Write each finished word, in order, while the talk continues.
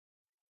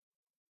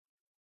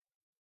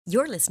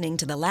You're listening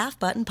to the Laugh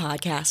Button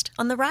Podcast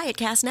on the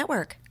Riotcast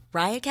Network,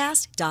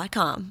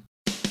 riotcast.com.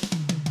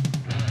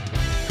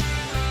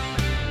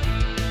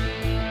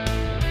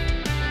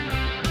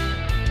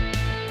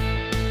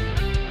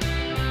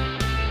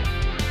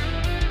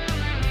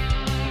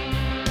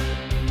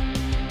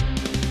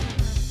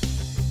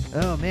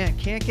 Oh man,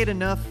 can't get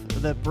enough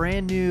of the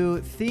brand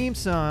new theme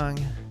song.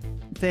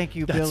 Thank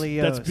you, Billy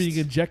Yost. That's being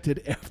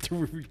injected after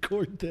we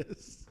record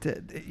this.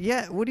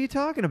 Yeah, what are you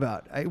talking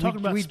about?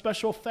 Talking about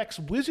special effects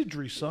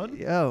wizardry, son.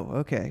 Oh,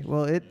 okay.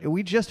 Well,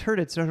 we just heard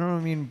it, so I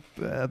don't mean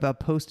about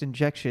post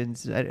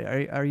injections.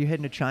 Are you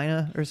heading to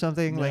China or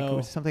something? No.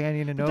 Like something I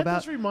need to know that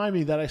about? Does remind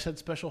me that I said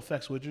special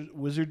effects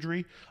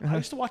wizardry. I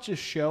used to watch this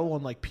show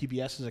on like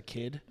PBS as a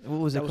kid. What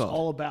was it called? It was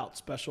all about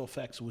special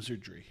effects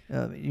wizardry.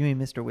 You mean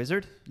Mr.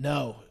 Wizard?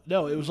 No.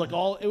 It was like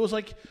all. It was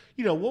like,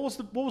 you know, what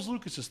was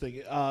Lucas's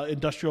thing?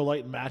 Industrial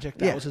Light and Magic.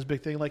 That was his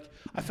big thing. Like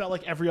I felt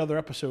like every other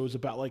episode was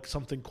about like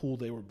something cool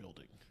they were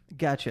building.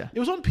 Gotcha. It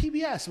was on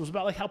PBS. It was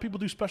about like how people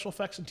do special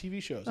effects in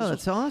TV shows.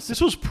 That's awesome. This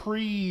was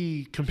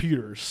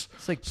pre-computers.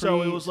 It's like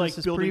so it was like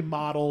building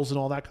models and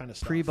all that kind of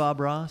stuff.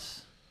 Pre-Bob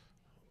Ross?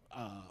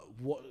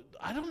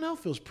 I don't know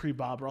if it was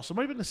pre-Bob Ross. It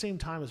might have been the same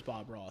time as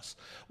Bob Ross.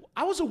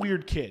 I was a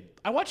weird kid.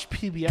 I watched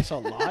PBS a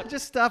lot.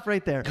 Just stop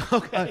right there.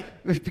 Okay.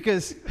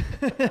 Because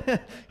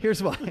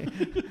here's why.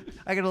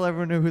 I got to let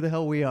everyone know who the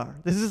hell we are.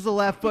 This is the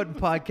Laugh Button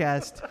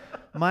Podcast.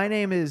 My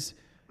name is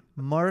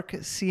Mark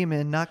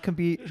Seaman, not to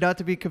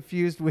be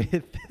confused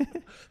with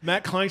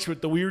Matt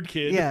Kleinschmidt, the weird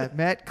kid. Yeah,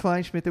 Matt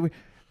Kleinschmidt.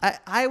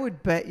 I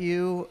would bet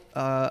you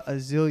 $1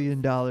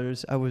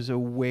 zillion I was a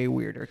way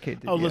weirder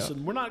kid than you.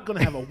 Listen, we're not going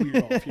to have a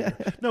weird off here.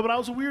 No, but I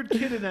was a weird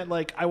kid in that,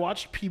 like, I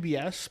watched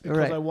PBS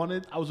because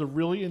I was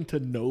really into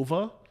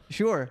Nova.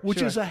 Sure.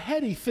 Which is a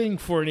heady thing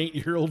for an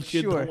 8-year-old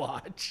kid to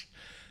watch.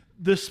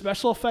 The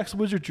special effects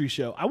wizardry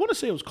show. I want to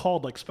say it was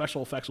called like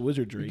special effects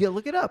wizardry. Yeah,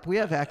 look it up. We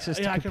have access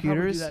to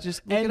computers.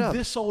 Just look it up. And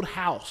This Old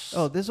House.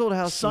 Oh, This Old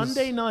House.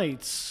 Sunday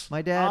nights.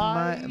 My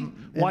dad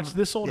watched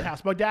This Old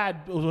House. My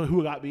dad was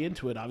who got me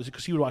into it, obviously,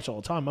 because he would watch it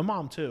all the time. My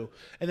mom too.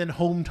 And then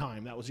Home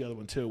Time. That was the other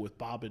one too, with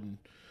Bob and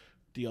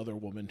the other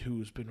woman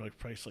who's been like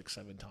priced like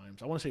 7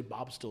 times. I want to say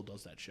Bob still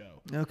does that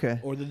show. Okay.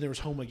 Or then there was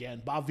Home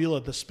Again. Bob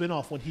Vila, the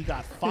spinoff, when he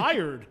got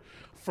fired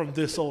from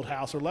This Old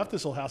House or left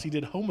This Old House, he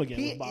did Home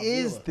Again with Bob Vila. He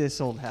is This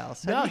Old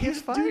House. How did he get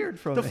fired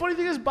from it? The funny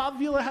thing is Bob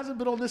Vila hasn't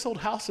been on This Old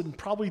House in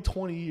probably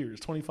 20 years,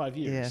 25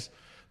 years. Yeah.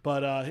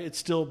 But it's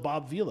still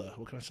Bob Vila.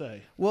 What can I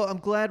say? Well, I'm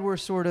glad we're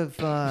sort of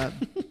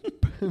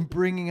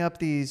bringing up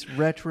these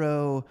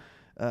retro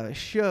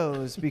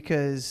shows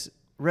because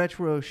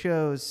retro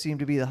shows seem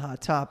to be the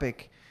hot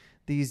topic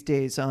these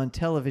days on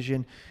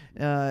television.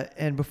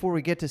 And before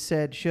we get to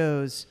said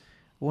shows,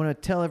 I want to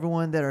tell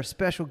everyone that our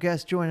special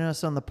guest joining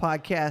us on the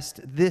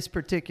podcast this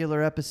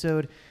particular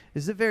episode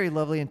is the very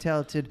lovely and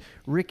talented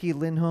Riki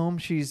Lindhome.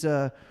 She's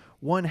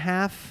one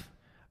half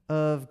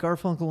of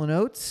Garfunkel and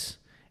Oates,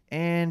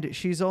 and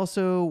she's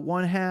also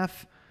one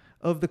half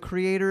of the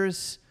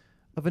creators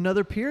of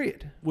Another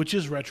Period. Which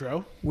is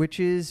retro. Right?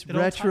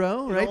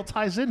 It all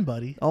ties in,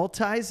 buddy. All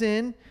ties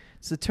in.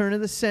 It's the turn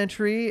of the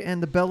century,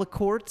 and the Bella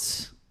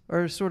Courts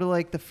are sort of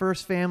like the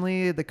first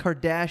family, the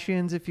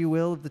Kardashians, if you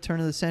will, of the turn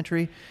of the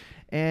century.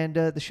 And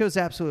the show's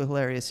absolutely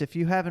hilarious. If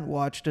you haven't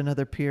watched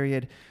Another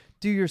Period,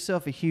 do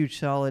yourself a huge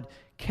solid.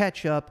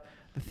 Catch up.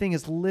 The thing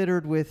is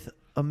littered with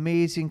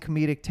amazing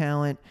comedic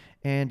talent.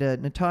 And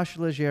Natasha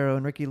Leggero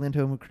and Riki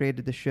Lindhome, who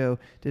created the show,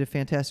 did a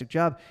fantastic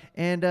job.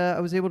 And I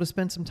was able to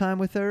spend some time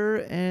with her.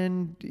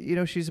 And, you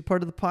know, she's a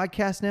part of the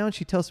podcast now. And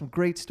she tells some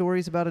great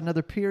stories about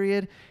Another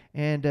Period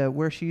and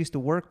where she used to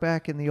work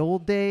back in the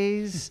old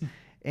days.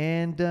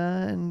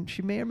 And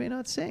she may or may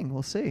not sing.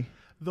 We'll see.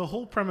 The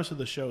whole premise of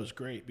the show is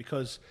great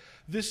because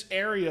this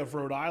area of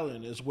Rhode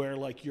Island is where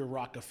like your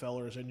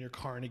Rockefellers and your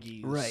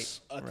Carnegies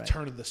at the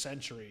turn of the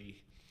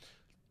century.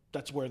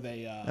 That's where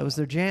they that was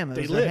their jam. That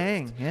they was lived. Their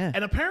hang. Yeah.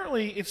 And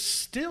apparently it's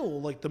still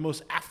like the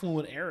most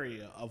affluent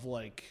area of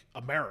like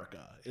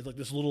America. It's like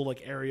this little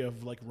like area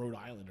of like Rhode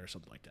Island or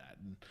something like that.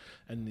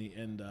 And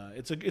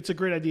it's a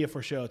great idea for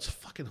a show. It's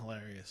fucking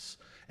hilarious.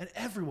 And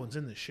everyone's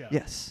in this show.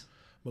 Yes.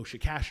 Moshe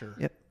Kasher.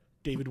 Yep.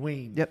 David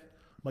Wayne. Yep.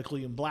 Michael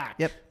Ian Black.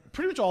 Yep.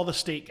 Pretty much all the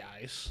state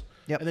guys.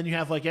 Yep. And then you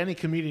have like any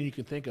comedian you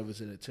can think of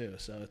is in it too.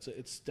 So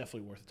it's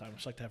definitely worth the time.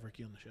 I'd like to have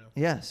Riki on the show.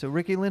 Yeah. So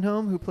Riki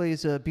Lindhome, who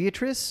plays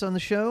Beatrice on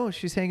the show,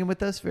 she's hanging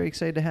with us. Very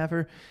excited to have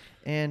her.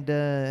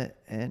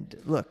 And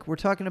look, we're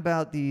talking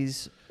about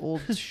these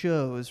old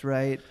shows,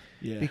 right?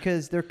 Yeah.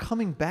 Because they're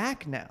coming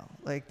back now.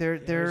 Like they're a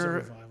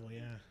revival,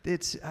 yeah.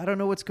 It's I don't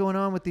know what's going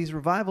on with these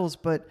revivals,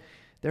 but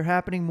they're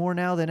happening more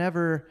now than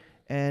ever.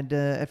 And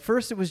at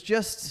first it was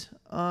just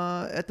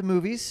at the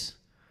movies.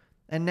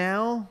 And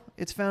now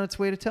it's found its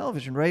way to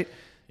television, right?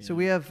 Yeah. So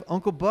we have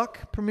Uncle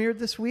Buck premiered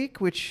this week,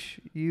 which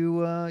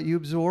you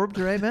absorbed,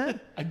 right, Matt?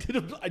 I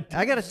did.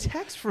 I got a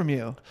text from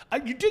you.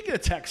 You did get a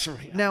text from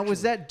me. Now, actually.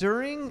 was that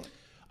during?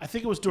 I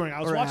think it was during.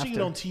 I was watching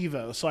it on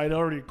TiVo, so I'd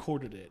already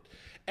recorded it.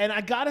 And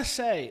I gotta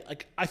say,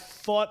 like, I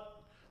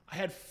thought I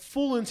had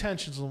full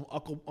intentions of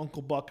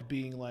Uncle Buck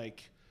being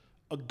like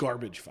a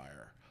garbage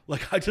fire.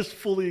 Like I just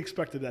fully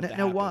expected that to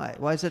happen. Now, why?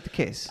 Why is that the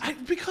case?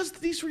 Because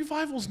these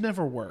revivals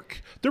never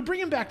work. They're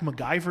bringing back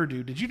MacGyver,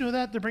 dude. Did you know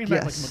that? They're bringing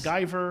back like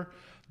MacGyver.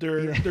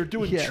 They're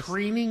doing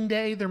Training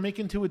Day. They're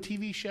making to a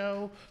TV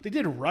show. They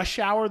did Rush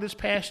Hour this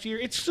past year.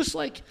 It's just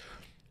like,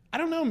 I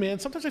don't know, man.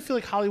 Sometimes I feel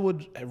like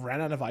Hollywood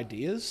ran out of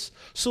ideas.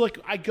 So like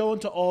I go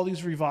into all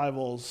these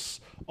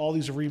revivals, all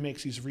these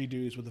remakes, these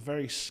redos with a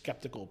very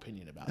skeptical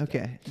opinion about them.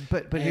 Okay,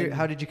 but here,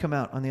 how did you come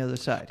out on the other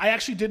side? I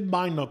actually did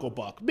mind Uncle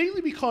Buck,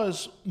 mainly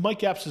because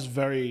Mike Epps is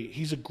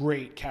he's a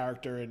great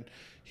character, and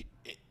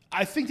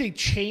I think they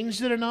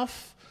changed it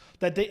enough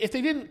that if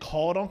they didn't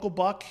call it Uncle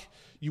Buck,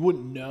 you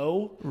wouldn't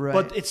know, right.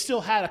 But it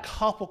still had a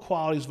couple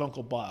qualities of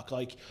Uncle Buck.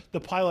 Like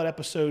the pilot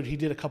episode, he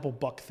did a couple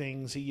Buck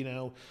things.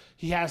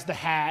 He has the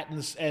hat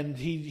and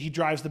he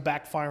drives the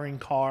backfiring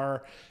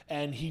car,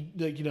 and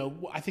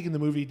I think in the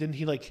movie didn't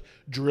he like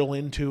drill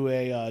into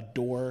a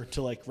door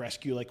to like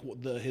rescue like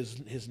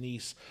his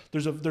niece.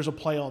 There's a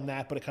play on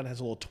that, but it kind of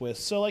has a little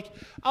twist. So like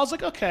I was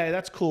like, okay,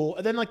 that's cool.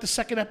 And then like the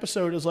second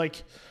episode is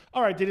like,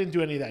 all right, they didn't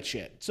do any of that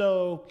shit.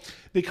 So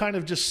they kind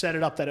of just set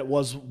it up that it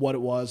was what it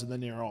was, and then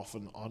they're off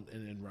and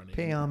running.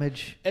 Pay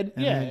homage. And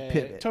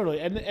yeah, totally.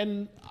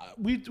 And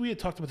we had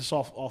talked about this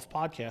off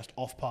podcast,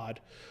 off pod.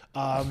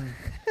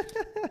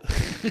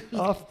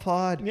 Off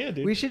pod. Yeah,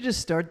 dude. We should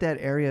just start that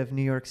area of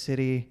New York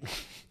City,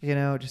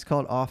 just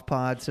call it off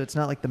pod. So it's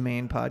not like the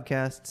main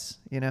podcasts,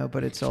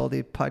 but it's all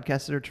the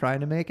podcasts that are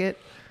trying to make it.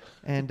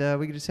 And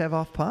we could just have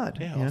off pod.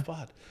 Yeah, off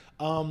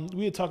pod.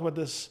 We had talked about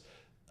this.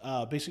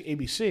 Basically,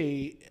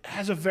 ABC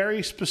has a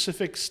very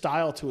specific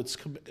style to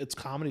its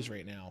comedies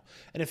right now,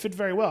 and it fit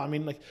very well. I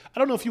mean, like I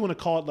don't know if you want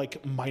to call it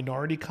like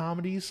minority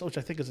comedies, which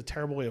I think is a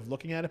terrible way of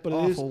looking at it, but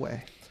it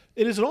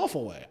is an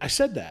awful way. I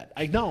said that.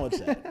 I acknowledge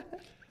that.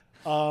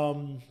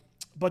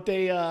 But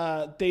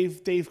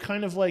they've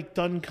kind of like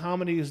done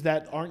comedies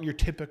that aren't your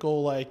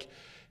typical like,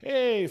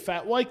 hey,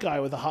 fat white guy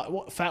with a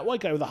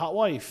hot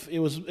wife.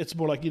 It's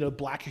more like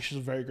Blackish is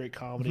a very great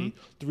comedy. Mm-hmm.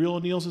 The Real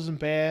O'Neills isn't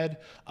bad.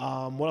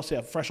 What else? They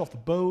have Fresh Off the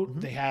Boat. Mm-hmm.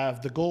 They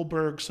have the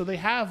Goldbergs. So they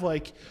have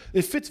like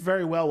it fits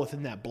very well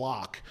within that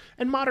block.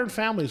 And Modern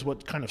Family is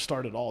what kind of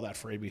started all that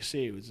for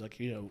ABC. It was like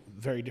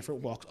very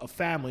different walk of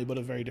family, but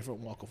a very different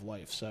walk of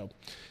life. So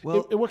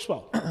it works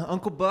well.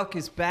 Uncle Buck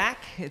is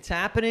back. It's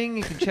happening.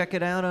 You can check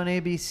it out on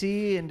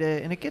ABC, and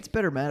it gets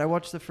better, Matt. I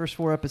watched the first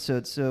 4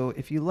 episodes. So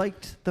if you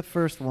liked the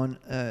first one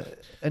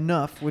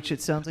enough, which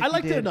it sounds like I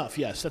liked it enough.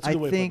 Yes, that's a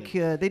good way I think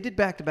they did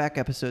back-to-back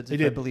episodes,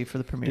 I believe, for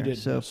the premiere. They did,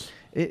 so yes.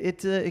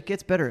 it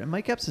gets better. And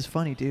Mike Epps is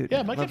funny, dude.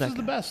 Yeah, Mike Epps is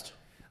the best.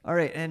 All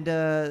right, and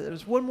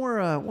there's one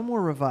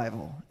more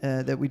revival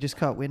that we just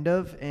caught wind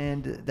of,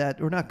 and that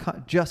we're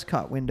not just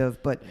caught wind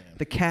of, but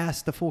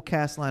the full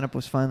cast lineup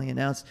was finally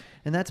announced,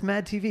 and that's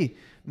Mad TV.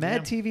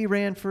 Mad TV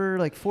ran for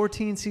like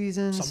 14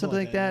 seasons, something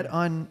like that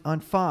on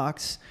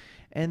Fox,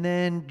 and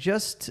then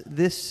just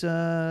this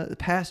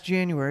past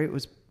January,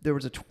 there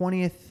was a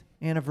 20th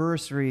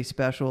anniversary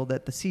special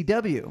that the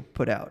CW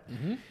put out,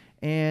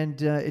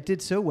 and it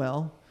did so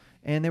well,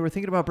 and they were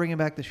thinking about bringing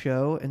back the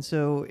show, and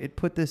so it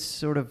put this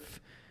sort of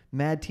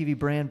Mad TV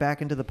brand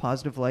back into the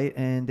positive light,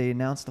 and they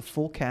announced the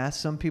full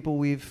cast. Some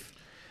people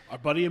our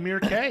buddy Amir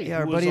K.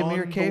 Our buddy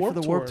Amir K. for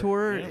the Warped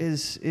Tour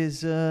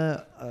is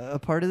a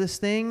part of this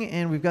thing,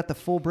 and we've got the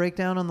full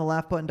breakdown on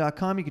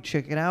thelaughbutton.com. You can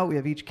check it out. We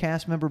have each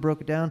cast member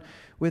broken down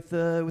with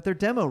their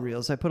demo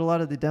reels. I put a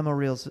lot of the demo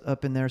reels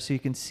up in there so you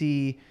can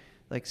see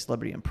like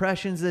celebrity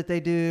impressions that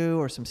they do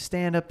or some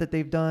stand-up that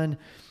they've done,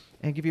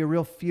 and give you a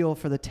real feel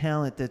for the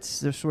talent there's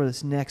sort of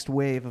this next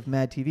wave of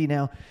Mad TV.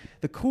 Now,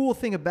 the cool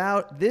thing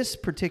about this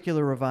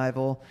particular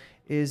revival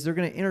is they're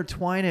going to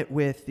intertwine it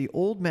with the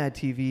old Mad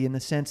TV in the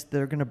sense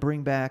they're going to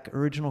bring back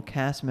original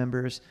cast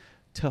members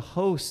to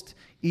host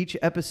each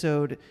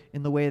episode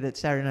in the way that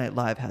Saturday Night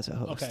Live has a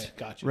host. Okay,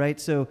 gotcha. Right?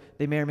 So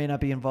they may or may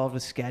not be involved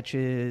with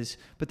sketches,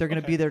 but they're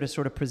going to be there to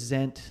sort of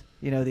present,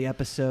 the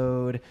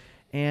episode.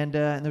 And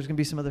there's going to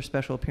be some other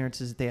special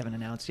appearances that they haven't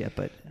announced yet.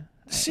 But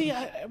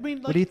I mean,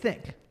 like, what do you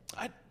think?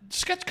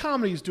 Sketch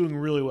comedy is doing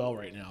really well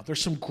right now.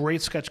 There's some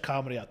great sketch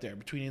comedy out there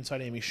between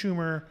Inside Amy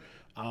Schumer,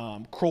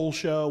 Kroll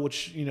Show,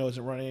 which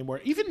isn't running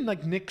anymore. Even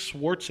like Nick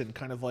Swartzen,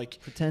 kind of like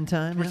Pretend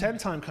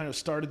Time kind of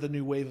started the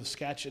new wave of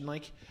sketch. And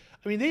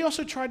they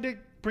also tried to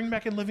bring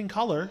back In Living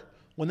Color.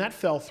 When that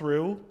fell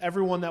through,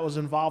 everyone that was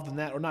involved in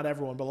that, or not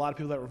everyone, but a lot of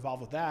people that were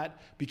involved with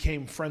that,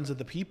 became friends of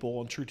the people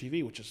on True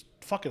TV, which is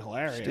fucking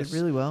hilarious. She did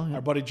really well. Yeah.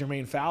 Our buddy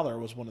Jermaine Fowler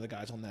was one of the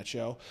guys on that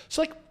show.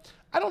 So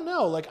I don't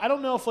know. I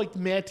don't know if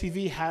Mad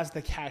TV has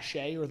the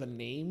cachet or the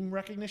name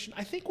recognition.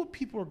 I think what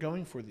people are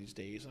going for these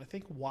days, and I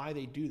think why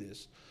they do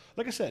this,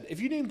 like I said,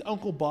 if you named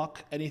Uncle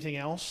Buck anything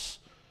else,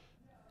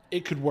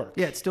 it could work.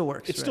 Yeah, it still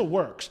works. It still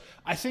works.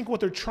 I think what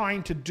they're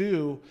trying to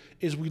do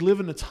is we live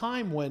in a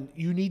time when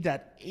you need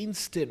that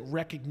instant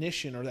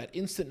recognition or that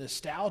instant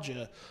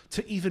nostalgia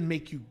to even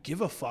make you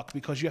give a fuck,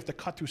 because you have to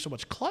cut through so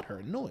much clutter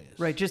and noise.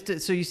 Right.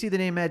 So you see the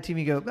name Mad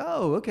TV, go,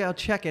 oh, okay, I'll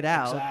check it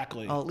out.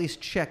 Exactly. I'll at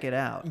least check it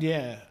out.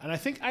 Yeah, and I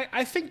think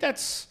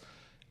that's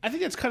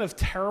kind of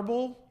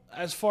terrible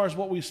as far as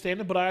what we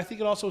stand in, but I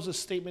think it also is a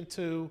statement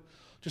to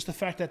just the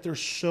fact that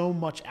there's so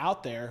much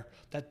out there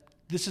that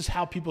this is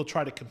how people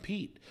try to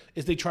compete,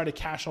 is they try to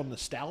cash on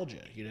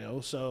nostalgia, you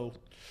know? So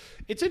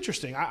it's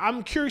interesting.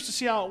 I'm curious to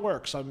see how it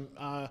works.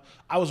 I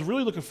was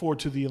really looking forward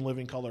to the In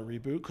Living Color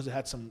reboot because it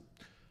had some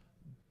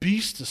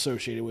beasts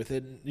associated with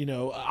it. You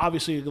know,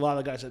 obviously a lot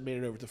of the guys that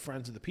made it over to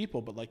Friends of the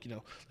People, but like, you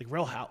know,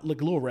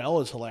 like Lil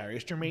Rel is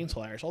hilarious, Jermaine's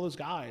hilarious, all those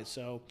guys.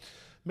 So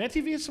Mad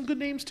TV has some good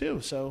names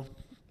too. So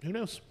who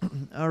knows?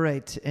 All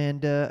right.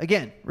 And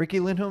again, Riki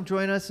Lindhome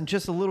join us in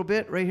just a little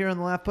bit right here on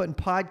the Laugh Button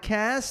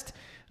podcast.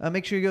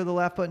 Make sure you go to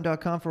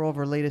thelaughbutton.com for all of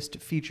our latest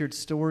featured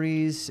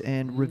stories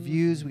and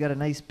reviews. We got a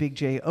nice Big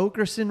J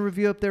Okerson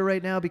review up there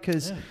right now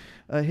because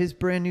his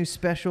brand new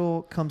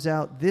special comes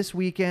out this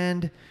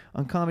weekend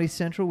on Comedy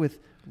Central with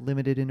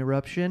limited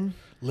interruption.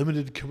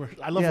 Limited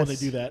commercial. I love when they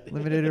do that.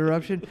 Limited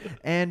interruption.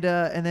 And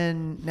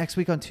then next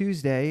week on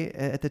Tuesday,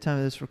 at the time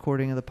of this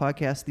recording of the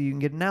podcast, you can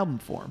get an album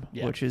form,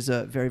 which is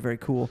very, very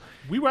cool.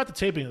 We were at the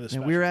taping of this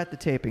special. We were at the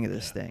taping of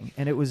this thing,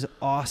 and it was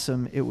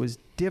awesome. It was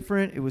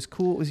different. It was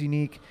cool. It was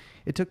unique.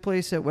 It took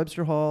place at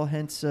Webster Hall,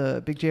 hence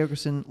Big J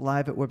Okerson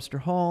live at Webster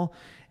Hall.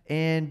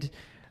 And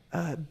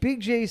Big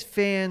J's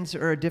fans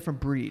are a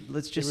different breed.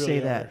 Let's just say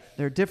that.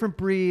 They're a different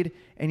breed,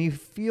 and you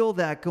feel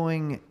that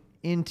going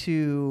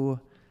into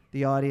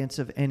the audience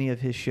of any of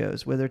his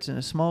shows, whether it's in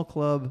a small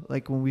club,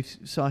 like when we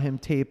saw him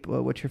tape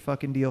What's Your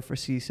Fucking Deal for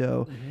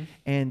CISO,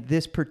 and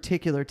this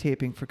particular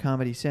taping for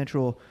Comedy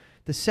Central.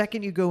 The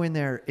second you go in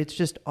there, it's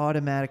just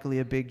automatically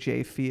a Big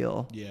J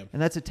feel. Yeah.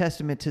 And that's a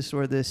testament to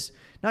sort of this,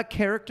 not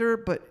character,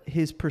 but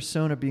his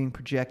persona being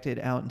projected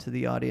out into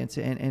the audience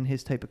and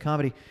his type of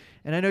comedy.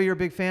 And I know you're a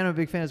big fan. I'm a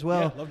big fan as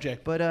well. Yeah, love Jay.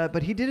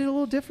 But he did it a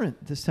little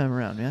different this time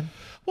around, man.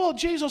 Well,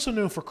 Jay's also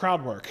known for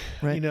crowd work.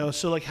 Right. You know,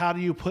 so like how do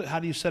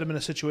you set him in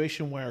a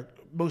situation where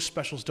most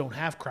specials don't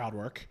have crowd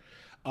work?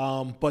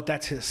 But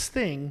that's his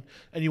thing,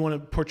 and you want to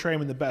portray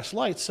him in the best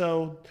light.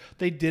 So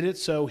they did it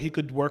so he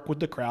could work with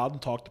the crowd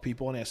and talk to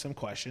people and ask them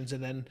questions,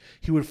 and then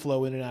he would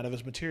flow in and out of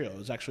his material. It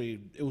was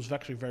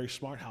actually very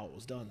smart how it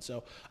was done.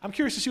 So I'm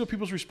curious to see what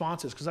people's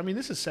response is, because I mean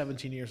this is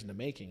 17 years in the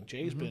making.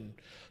 Jay's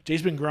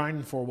been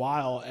grinding for a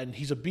while, and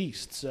he's a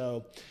beast.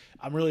 So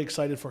I'm really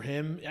excited for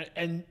him.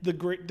 And the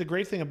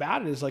great thing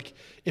about it is like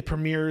it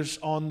premieres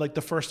on like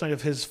the first night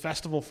of his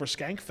festival for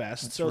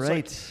Skankfest. That's so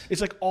right.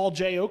 It's like all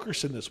Jay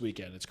Okerson this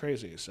weekend. It's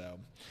crazy. So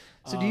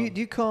do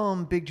you call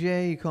him Big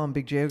J? You call him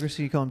Big J Okerson?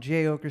 You call him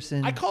Jay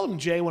Okerson? I call him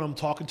Jay when I'm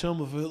talking to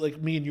him. If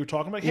like me and you're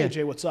talking, like, hey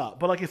Jay, what's up?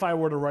 But like if I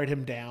were to write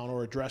him down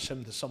or address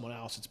him to someone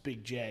else, it's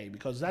Big J,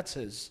 because that's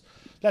his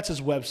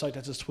website,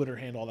 that's his Twitter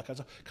handle, all that kind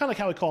of stuff. Kind of like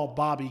how we call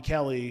Bobby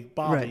Kelly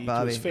Bobby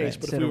to his face,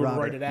 but if we were to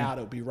write it out,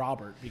 it would be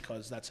Robert,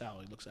 because that's how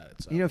he looks at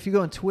it. So. You know, if you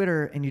go on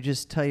Twitter and you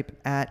just type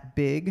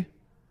 @Big,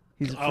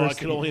 he's the first I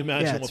can only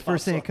imagine. Yeah, it's the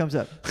first thing that comes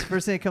up. It's the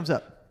first thing that comes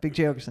up. Big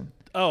J Okerson.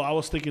 Oh, I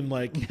was thinking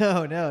like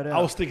no.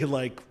 I was thinking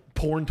like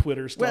porn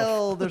Twitter stuff.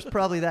 Well, there's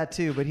probably that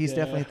too, but he's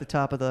definitely at the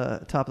top of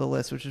the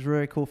list, which is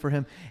really cool for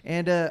him.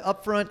 And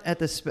up front at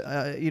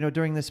the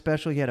during this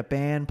special, he had a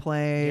band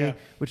play,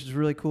 which is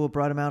really cool.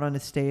 Brought him out on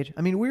the stage.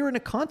 I mean, we were in a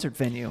concert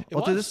venue.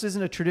 Although this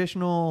isn't a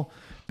traditional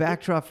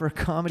backdrop for a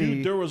comedy.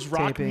 Dude, there was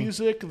rock taping.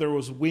 music, there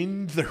was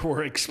wind, there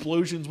were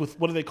explosions with,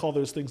 what do they call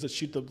those things that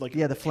shoot the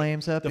the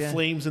flames up,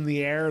 flames in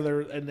the air,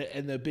 there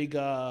and the big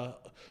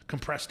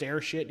compressed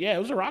air shit. Yeah, it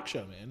was a rock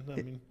show, man. I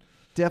mean,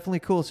 definitely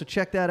cool. So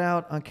check that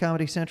out on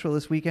Comedy Central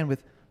this weekend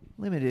with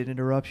limited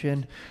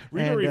interruption.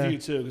 Read the review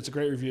too. It's a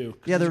great review.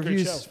 Yeah, the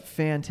review's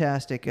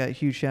fantastic.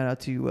 Huge shout out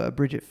to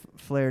Bridget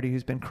Flaherty,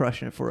 who's been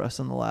crushing it for us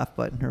on the Laugh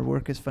Button. Her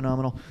work is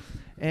phenomenal.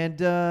 And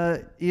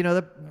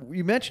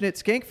you mentioned it,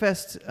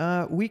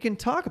 Skankfest. We can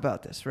talk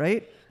about this,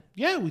 right?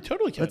 Yeah, we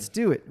totally can. Let's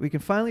do it. We can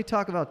finally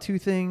talk about two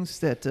things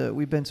that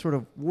we've been sort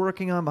of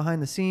working on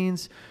behind the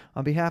scenes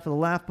on behalf of the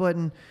Laugh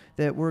Button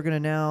that we're going to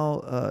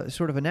now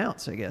sort of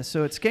announce, I guess.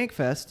 So at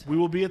Skankfest. We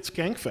will be at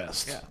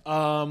Skankfest. Yeah.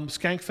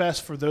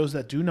 Skankfest, for those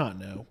that do not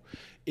know,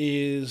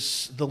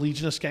 is the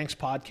Legion of Skanks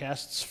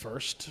podcast's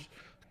first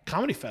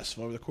comedy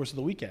festival over the course of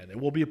the weekend. And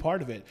we'll be a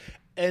part of it.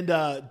 And,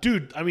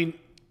 dude, I mean,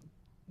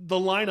 the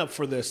lineup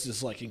for this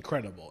is like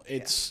incredible.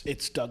 It's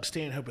Doug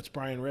Stanhope, it's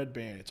Brian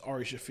Redband, it's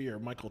Ari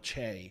Shaffir, Michael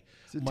Che,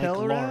 Mike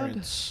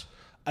Lawrence.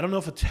 I don't know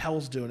if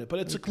Attell's doing it, but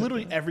it's like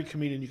literally every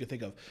comedian you can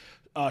think of.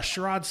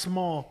 Sherrod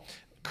Small,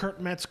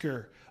 Kurt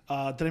Metzger.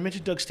 Did I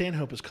mention Doug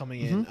Stanhope is coming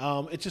in?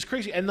 It's just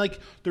crazy. And like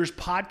there's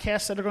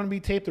podcasts that are going to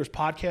be taped. There's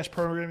podcast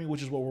programming,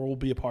 which is what we'll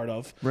be a part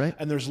of. Right.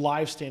 And there's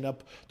live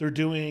stand-up. They're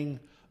doing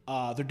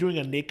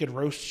a naked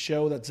roast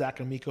show that Zach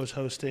Amico's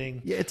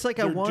hosting. Yeah, it's like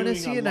I want to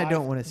see it and I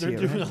don't want to see it.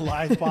 They're doing a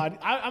live pod.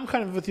 I'm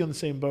kind of with you on the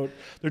same boat.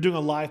 They're doing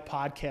a live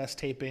podcast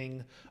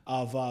taping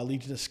of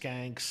Legion of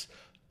Skanks.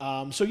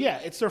 So yeah,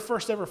 it's their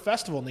first ever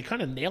festival, and they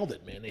kind of nailed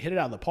it, man. They hit it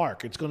out of the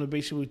park. It's going to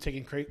basically be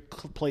taking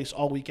place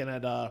all weekend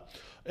at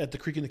at the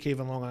Creek in the Cave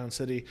in Long Island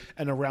City,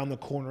 and around the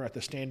corner at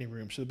the Standing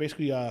Room. So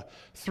basically,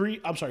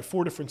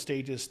 4 different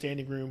stages: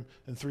 Standing Room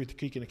and 3 at the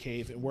Creek in the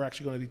Cave. And we're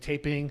actually going to be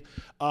taping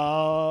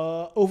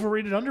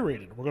Overrated,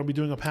 Underrated. We're going to be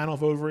doing a panel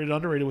of Overrated,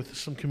 Underrated with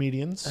some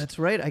comedians. That's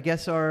right. I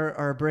guess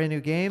our brand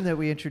new game that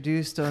we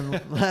introduced on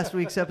last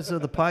week's episode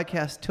of the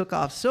podcast took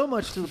off so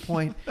much to the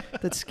point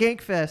that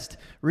Skankfest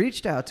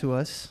reached out to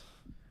us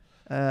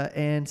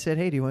and said,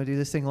 "Hey, do you want to do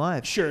this thing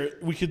live?" Sure,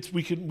 we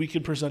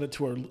could present it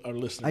to our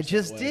listeners. I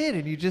just did,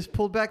 and you just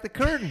pulled back the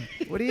curtain.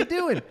 What are you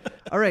doing?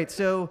 All right,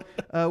 so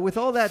with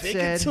all that Fake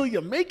said, it till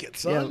you make it,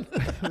 son.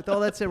 Yeah, with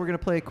all that said, we're going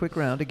to play a quick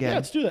round again. Yeah,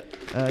 let's do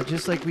that.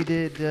 Just like we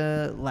did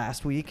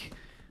last week,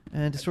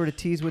 and to sort of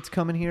tease what's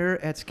coming here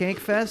at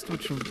Skankfest,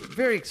 which I'm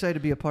very excited to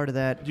be a part of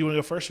that. Do you want to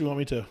go first, or you want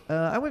me to?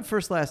 I went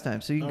first last time,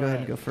 so you can go ahead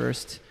and go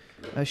first.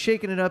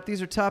 Shaking it up. These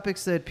are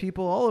topics that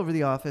people all over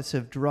the office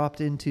have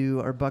dropped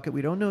into our bucket.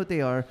 We don't know what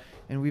they are,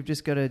 and we've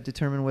just got to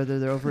determine whether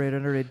they're overrated or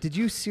underrated. Did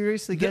you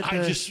seriously get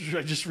I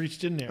just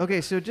reached in there. Okay,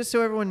 so just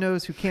so everyone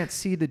knows who can't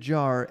see the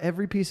jar,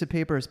 every piece of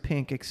paper is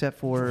pink except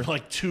for...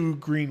 like 2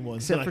 green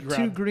ones. Except for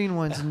 2 green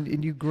ones,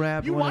 and you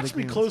grabbed You one of the watched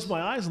me green close ones.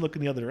 my eyes and look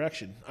in the other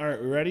direction. All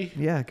right, we ready?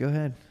 Yeah, go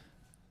ahead.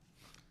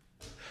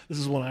 This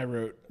is one I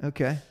wrote.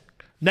 Okay.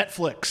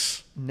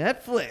 Netflix.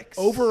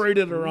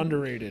 Overrated or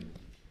underrated?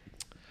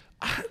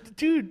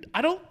 Dude,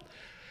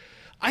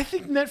 I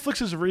think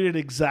Netflix is rated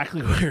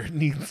exactly where it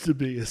needs to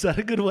be. Is that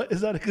a good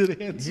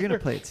answer? You're going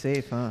to play it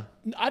safe, huh?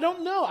 I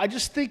don't know. I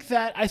think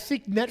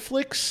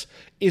Netflix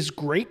is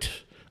great.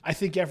 I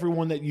think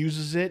everyone that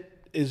uses it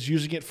is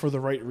using it for the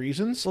right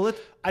reasons. Well,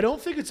 I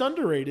don't think it's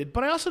underrated,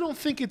 but I also don't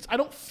think I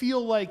don't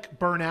feel like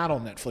burnout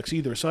on Netflix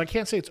either, so I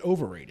can't say it's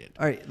overrated.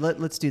 All right,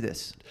 let's do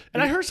this.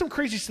 And I heard some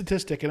crazy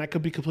statistic, and I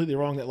could be completely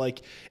wrong, that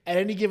like at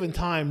any given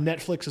time,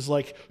 Netflix is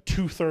like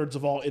 2/3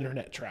 of all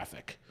internet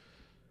traffic.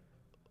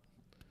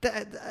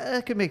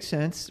 That could make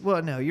sense.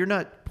 Well, no, you're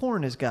not.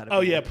 Porn has got to be. Oh,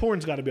 yeah,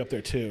 porn's got to be up there,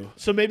 too.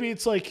 So maybe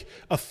it's like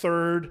a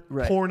third,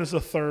 right. Porn is a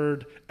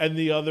third, and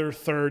the other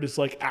third is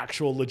like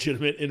actual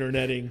legitimate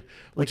interneting,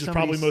 which is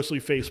probably mostly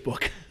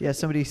Facebook. Yeah,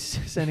 somebody's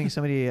sending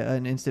somebody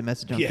an instant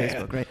message on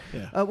Facebook, right?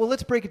 Yeah. Well,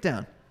 let's break it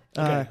down.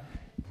 Okay.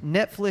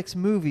 Netflix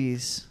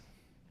movies,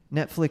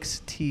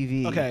 Netflix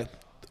TV. Okay.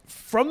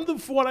 From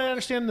what I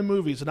understand in the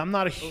movies, and I'm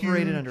not a huge...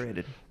 Overrated,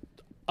 underrated.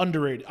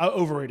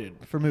 Overrated.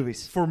 For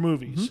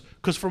movies.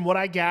 Because from what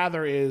I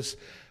gather is,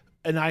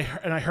 and I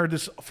heard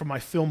this from my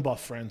film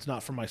buff friends,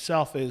 not from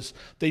myself, is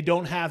they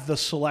don't have the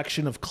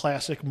selection of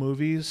classic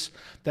movies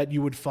that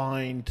you would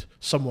find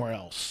somewhere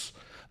else.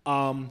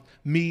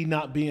 Me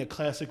not being a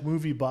classic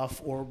movie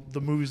buff, or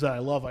the movies that I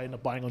love, I end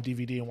up buying on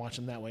DVD and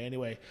watching them that way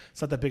anyway.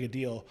 It's not that big a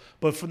deal.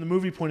 But from the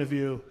movie point of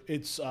view,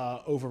 it's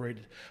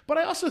overrated. But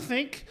I also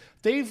think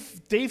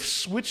they've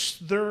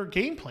switched their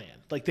game plan.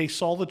 Like they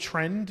saw the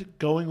trend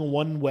going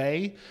one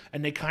way,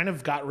 and they kind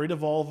of got rid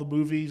of all the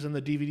movies and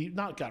the DVD.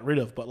 Not got rid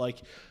of, but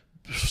like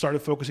started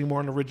focusing more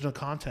on original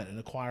content and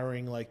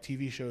acquiring like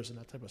TV shows and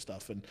that type of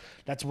stuff, and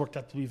that's worked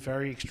out to be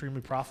very extremely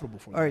profitable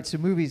for them. All right, so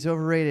movies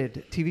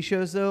overrated. TV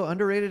shows though,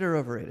 underrated or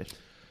overrated?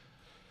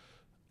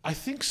 I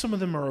think some of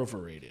them are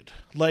overrated.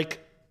 Like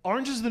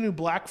Orange is the New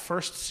Black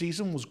first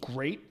season was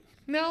great.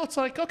 Now it's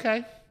like,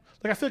 okay.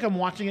 Like I feel like I'm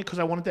watching it because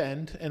I want it to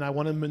end and I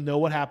want to know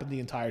what happened the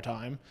entire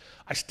time.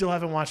 I still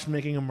haven't watched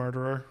Making a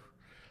Murderer.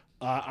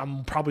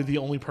 I'm probably the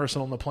only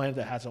person on the planet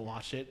that hasn't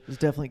watched it. It's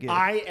definitely good.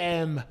 I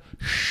am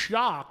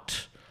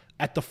shocked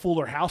at the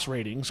Fuller House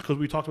ratings because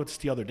we talked about this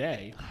the other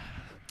day.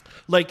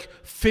 Like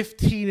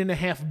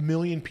 15.5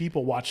 million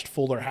people watched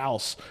Fuller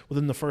House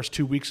within the first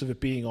 2 weeks of it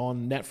being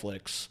on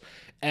Netflix.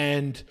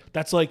 And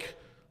that's like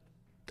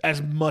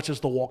as much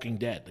as The Walking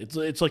Dead.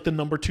 It's like the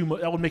number 2.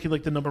 That would make it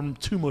like the number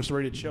 2 most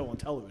rated show on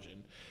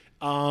television.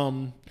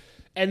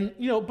 And,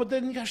 you know, but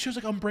then you got shows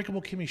like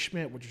Unbreakable Kimmy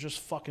Schmidt, which are just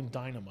fucking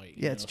dynamite.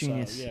 Yeah, it's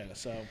genius.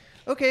 So.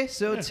 Okay,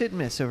 so it's hit and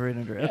miss over and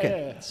under.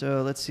 Okay,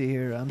 so let's see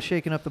here. I'm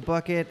shaking up the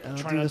bucket. I'll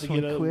do this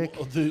one quick.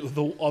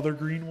 The other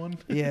green one?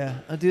 Yeah,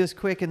 I'll do this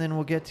quick, and then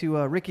we'll get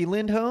to Riki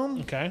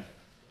Lindhome. Okay.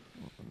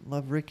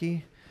 Love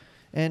Riki.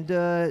 And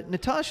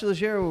Natasha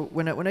Leggero,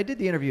 when I did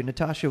the interview,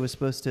 Natasha was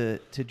supposed to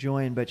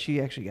join, but she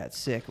actually got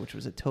sick, which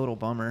was a total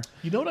bummer.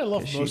 You know what I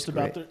love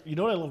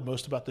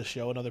most about this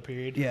show, Another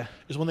Period? Yeah.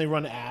 Is when they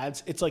run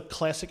ads. It's like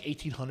classic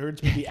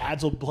 1800s, but the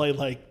ads will play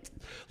like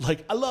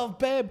I love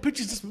bad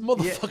bitches, this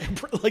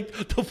motherfucking like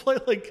they'll play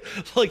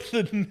like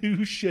the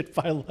new shit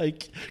by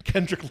like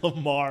Kendrick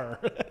Lamar.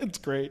 It's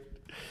great.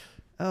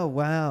 Oh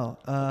wow.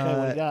 Okay,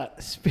 what do you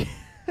got?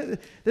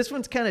 This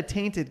one's kind of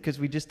tainted because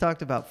we just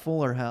talked about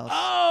Fuller House.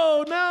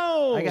 Oh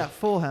no! I got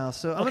Full House,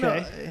 so I'm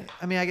gonna.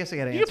 I mean, I guess I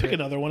got to answer. You can pick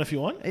another one if you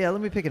want. Yeah,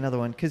 let me pick another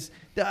one because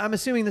I'm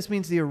assuming this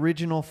means the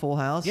original Full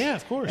House. Yeah,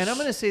 of course. And I'm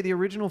gonna say the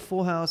original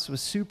Full House was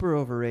super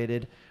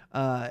overrated.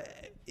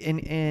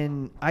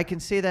 and I can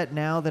say that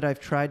now that I've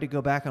tried to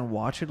go back and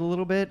watch it a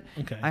little bit.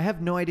 Okay. I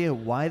have no idea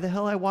why the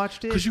hell I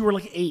watched it. Because you were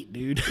like 8,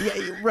 dude.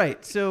 Yeah,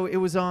 right. So it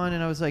was on,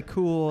 and I was like,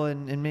 cool,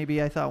 and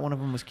maybe I thought one of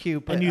them was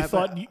cute. But And you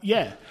thought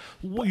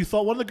you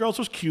thought one of the girls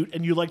was cute,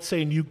 and you liked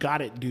saying, "You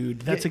got it,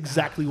 dude." That's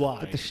exactly why.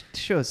 But the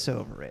show is so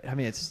overrated. I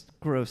mean, it's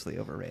grossly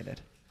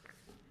overrated.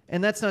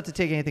 And that's not to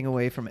take anything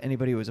away from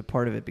anybody who was a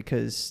part of it,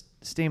 because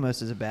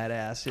Stamos is a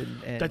badass.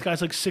 And that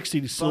guy's like 60.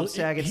 Bump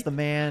Saget's the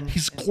man.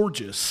 He's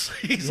gorgeous.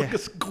 He's like a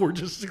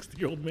gorgeous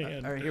 60-year-old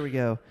man. All right, here we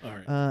go. All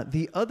right.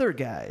 The Other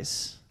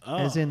Guys,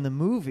 as in the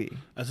movie.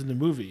 As in the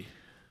movie.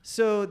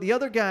 So The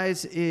Other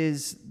Guys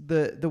is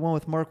the one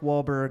with Mark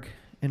Wahlberg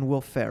and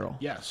Will Ferrell.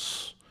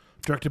 Yes.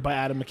 Directed by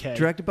Adam McKay.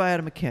 Directed by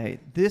Adam McKay.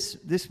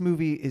 This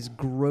movie is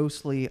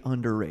grossly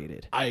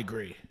underrated. I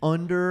agree.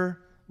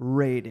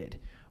 Underrated.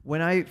 When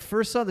I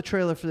first saw the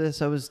trailer for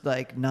this, I was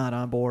like not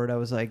on board. I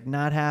was like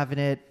not having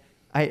it.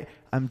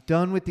 I'm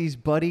done with these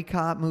buddy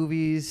cop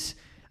movies.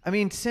 I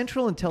mean,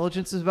 Central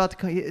Intelligence is about to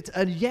come. It's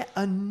yet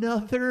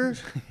another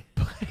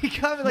buddy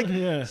cop.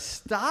 Like,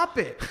 Stop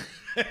it.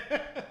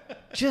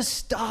 Just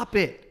stop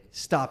it.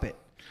 Stop it.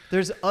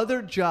 There's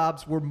other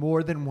jobs where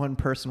more than one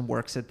person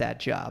works at that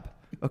job.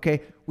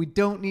 Okay? We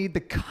don't need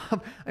the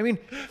cop. I mean,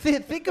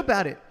 think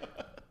about it.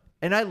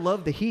 And I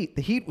love The Heat.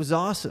 The Heat was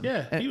awesome.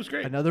 Yeah, he was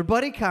great. Another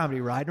buddy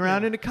comedy, riding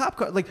around in a cop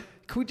car. Like,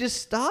 could we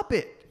just stop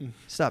it?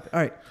 Stop it. All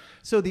right.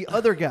 So The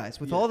Other Guys,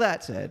 with all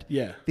that said,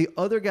 The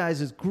Other Guys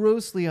is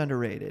grossly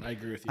underrated. I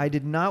agree with you. I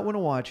did not want to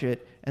watch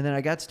it, and then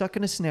I got stuck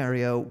in a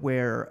scenario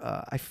where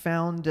I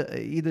found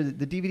either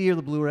the DVD or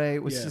the Blu-ray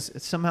was just,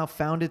 somehow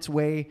found its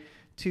way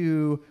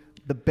to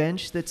the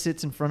bench that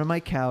sits in front of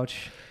my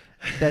couch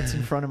that's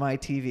in front of my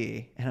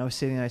TV. And I was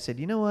sitting there, I said,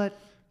 you know what?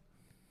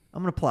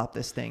 I'm going to plop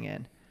this thing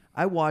in.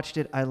 I watched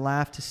it. I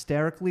laughed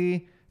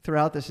hysterically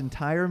throughout this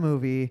entire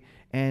movie,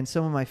 and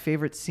some of my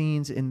favorite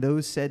scenes in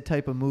those said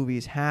type of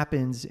movies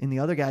happens in The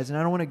Other Guys. And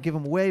I don't want to give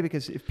them away,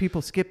 because if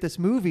people skip this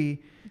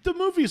movie, the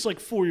movie's like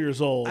 4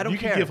 years old. I don't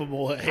care. You can give them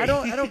away. I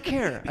don't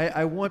care.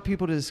 I want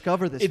people to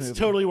discover this movie. It's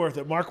totally worth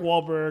it. Mark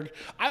Wahlberg.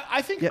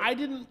 I think I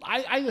didn't.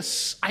 I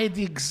had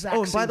the exact.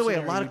 Oh, and by the way, a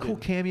scenario lot of cool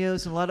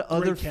cameos and a lot of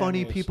other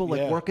funny people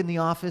like work in the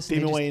office.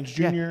 Damon Wayans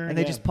Jr. And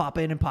they just pop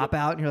in and pop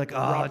out, and you're like,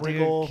 oh, Rob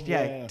dude,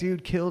 Riggle.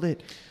 Dude killed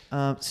it.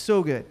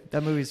 So good.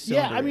 That movie's so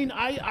I underrated. mean,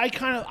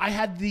 I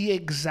had the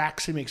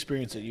exact same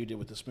experience that you did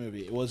with this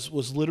movie. It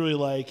was literally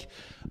like,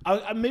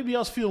 maybe I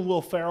was feeling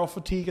Will Ferrell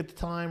fatigue at the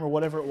time or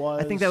whatever it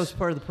was. I think that was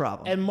part of the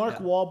problem. And Mark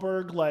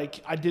Wahlberg,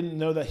 like, I didn't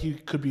know that he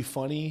could be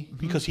funny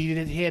because he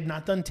had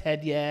not done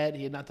Ted yet.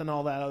 He had not done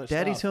all that other stuff.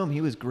 Daddy's Home, he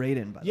was great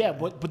in, by the way.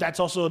 But that's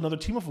also another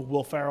team up of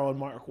Will Ferrell and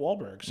Mark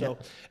Wahlberg. So,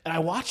 and I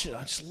watched it, and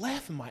I just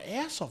laughing my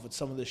ass off at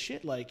some of this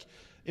shit. Like,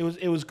 it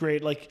was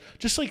great. Like,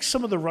 just like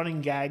some of the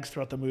running gags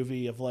throughout the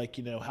movie of, like,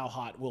 you know, how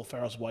hot Will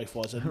Ferrell's wife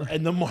was,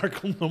 and the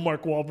Mark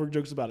Wahlberg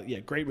jokes about it. Yeah,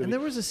 great movie. And there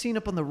was a scene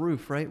up on the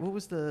roof, right? What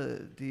was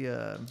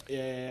the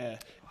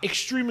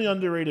extremely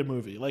underrated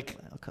movie. Like,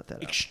 I'll cut that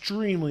out.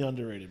 Extremely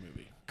underrated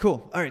movie.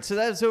 Cool. All right, so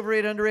that is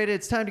Overrated, Underrated.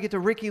 It's time to get to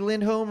Riki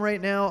Lindhome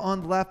right now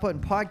on the Laugh Button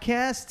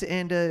podcast.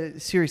 And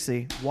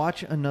seriously,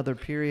 watch Another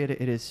Period.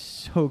 It is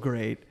so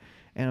great.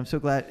 And I'm so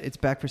glad it's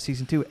back for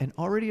season 2 and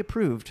already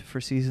approved for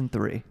season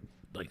 3.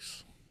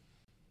 Nice.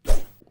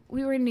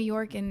 We were in New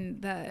York,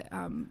 and the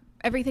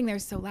everything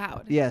there's so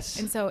loud. Yes.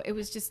 And so it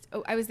was just,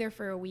 I was there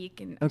for a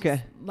week and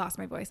just lost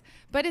my voice.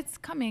 But it's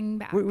coming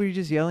back. Were you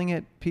just yelling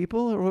at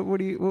people, or what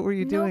were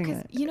you doing? No,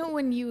 because you know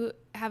when you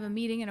have a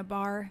meeting in a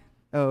bar.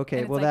 Oh,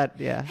 okay. Well, like,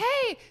 yeah.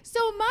 Hey, so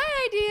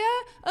my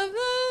idea of,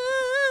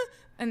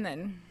 and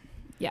then,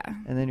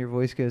 And then your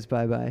voice goes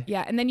bye-bye.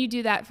 Yeah, and then you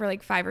do that for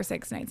like 5 or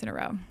 6 nights in a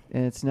row.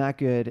 And it's not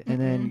good. And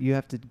then you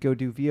have to go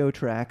do VO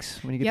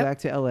tracks when you get back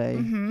to LA.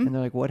 And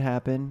they're like, what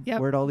happened?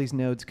 Where'd all these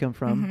nodes come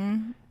from?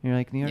 And you're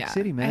like, New York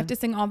City, man. I have to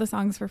sing all the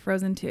songs for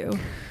Frozen 2.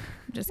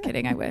 Just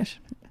kidding, I wish.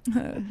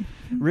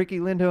 Riki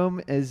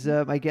Lindhome is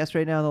my guest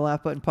right now on the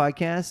Laugh Button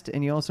podcast.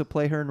 And you also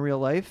play her in real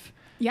life.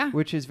 Yeah.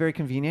 Which is very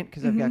convenient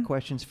because I've got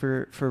questions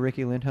for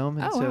Riki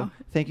Lindhome. And so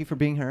thank you for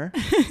being her.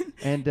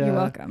 And you're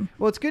welcome.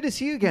 Well, it's good to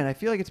see you again. I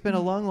feel like it's been a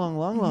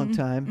long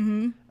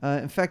time.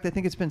 In fact, I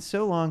think it's been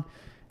so long.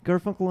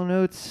 Garfunkel and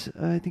Oates,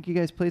 I think you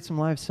guys played some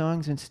live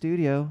songs in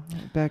studio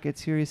back at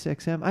Sirius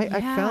XM.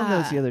 I found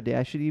those the other day.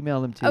 I should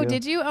email them to you. Oh,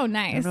 did you? Oh,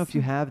 nice. I don't know if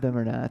you have them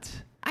or not.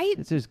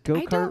 There's I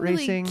go-kart don't really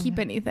racing. keep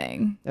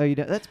anything. Oh, you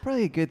don't? That's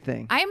probably a good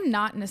thing. I'm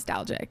not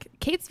nostalgic.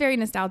 Kate's very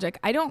nostalgic.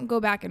 I don't go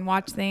back and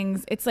watch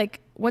things. It's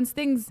like once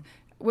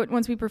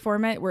we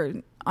perform it,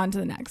 we're on to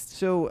the next.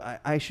 So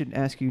I should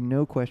ask you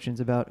no questions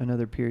about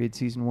Another Period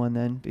season 1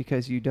 then,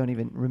 because you don't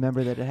even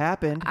remember that it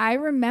happened. I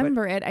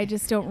remember it. I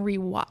just don't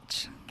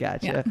rewatch.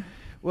 Gotcha. Yeah.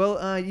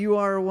 Well, you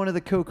are one of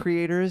the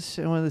co-creators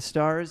and one of the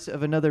stars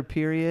of Another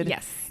Period.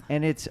 Yes.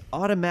 And it's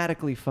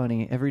automatically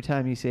funny every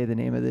time you say the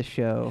name of this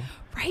show.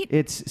 Right?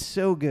 It's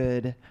so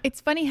good.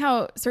 It's funny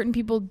how certain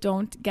people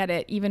don't get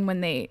it even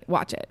when they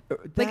watch it.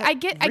 Like That- I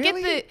get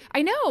really?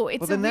 I know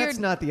it's Well, then a weird. that's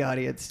not the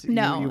audience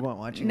No, you want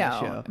watching no. that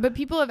show. But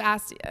people have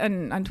asked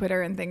on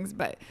Twitter and things,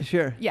 but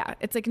Sure. yeah,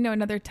 it's like no,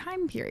 another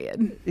time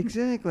period.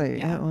 Exactly.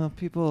 Yeah. Yeah. Well,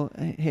 people,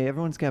 hey,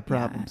 everyone's got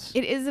problems.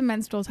 Yeah. It is a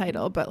menstrual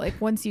title, but like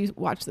once you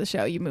watch the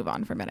show, you move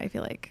on from it. I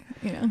feel like,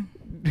 you know.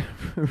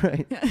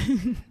 Right.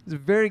 It's a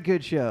very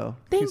good show.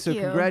 Thank so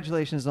you.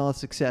 congratulations on all the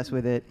success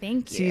with it.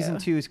 Thank you. Season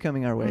 2 is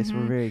coming our way, so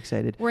we're very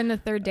excited. We're in the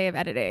 3rd day of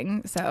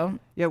editing, so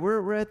Yeah,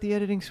 we're at the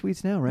editing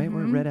suites now, right?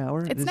 We're at Red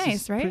Hour. It's This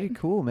nice, is right? Pretty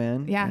cool,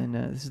 man. Yeah. And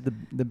this is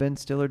the Ben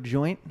Stiller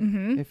joint,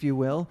 if you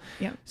will.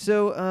 Yep.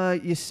 So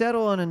you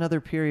settle on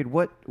another period.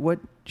 What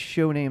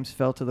show names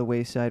fell to the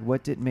wayside?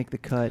 What didn't make the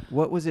cut?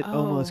 What was it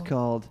almost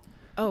called?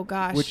 oh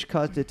gosh. Which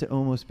caused it to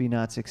almost be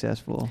not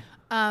successful?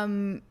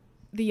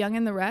 The Young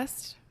and the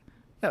Rest.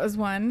 That was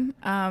one.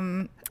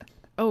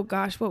 Oh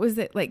gosh, what was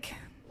it? Like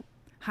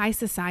High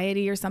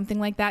Society or something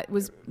like that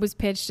was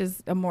pitched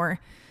as a more,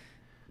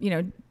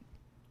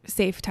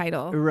 safe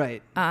title.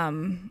 Right.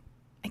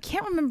 I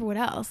can't remember what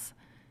else.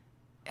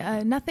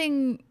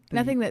 Nothing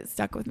that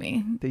stuck with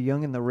me. The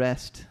Young and the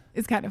Rest.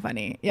 It's kind of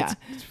funny. Yeah.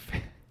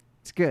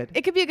 It's good.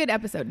 It could be a good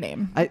episode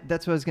name.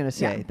 That's what I was gonna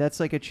say. Yeah. That's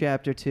like a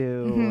chapter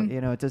 2.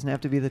 It doesn't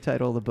have to be the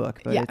title of the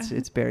book, but Yeah.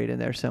 it's buried in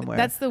there somewhere.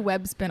 That's the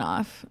web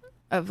spinoff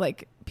of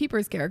like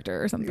Peeper's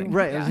character or something.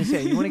 Right. Yeah. I was gonna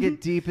say you want to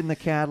get deep in the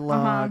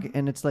catalog,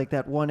 and it's like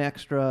that one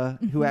extra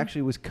who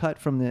actually was cut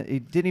from he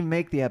didn't even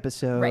make the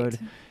episode. Right.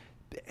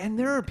 And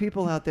there are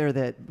people out there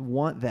that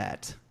want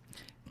that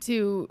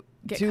To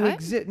get to cut?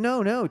 exist.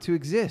 No, to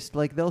exist.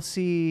 Like they'll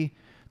see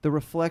the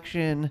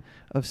reflection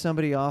of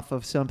somebody off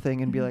of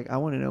something and be like, I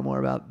want to know more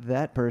about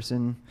that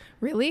person.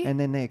 Really? And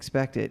then they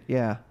expect it.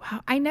 Yeah.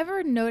 Wow. I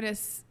never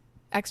notice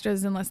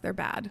extras unless they're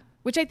bad,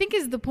 which I think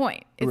is the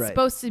point. It's Right.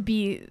 supposed to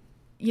be,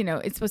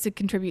 it's supposed to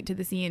contribute to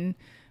the scene,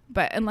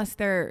 but unless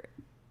they're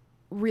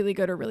really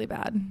good or really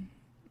bad,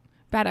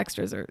 bad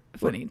extras are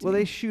funny to Well,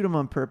 me. they shoot them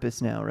on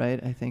purpose now,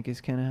 right? I think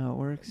is kind of how it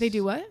works. They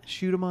do what?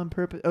 Shoot them on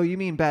purpose. Oh, you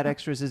mean bad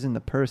extras is in the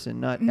person,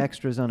 not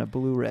extras on a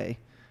Blu-ray.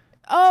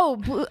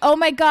 Oh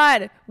my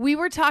God. We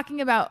were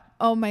talking about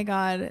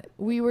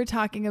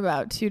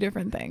two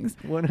different things.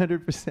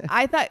 100%.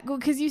 I thought,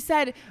 because you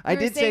said. I you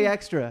were did say saying-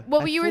 extra.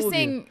 Well, I you were fooled you.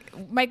 saying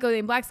Michael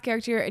Ian Black's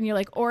character, and you're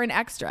like, or an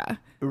extra.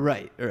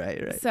 Right.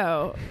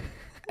 So,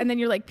 and then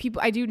you're like,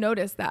 people, I do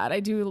notice that. I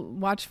do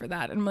watch for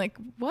that. And I'm like,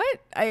 what?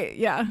 I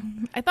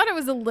thought it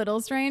was a little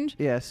strange.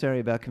 Yeah, sorry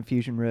about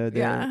Confusion Road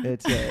there. Yeah.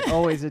 It's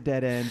always a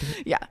dead end.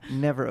 Yeah.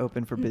 Never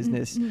open for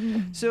business.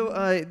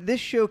 So this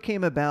show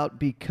came about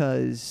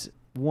because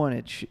one,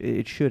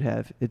 it should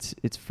have.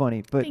 It's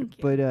funny, but Thank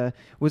you. but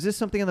was this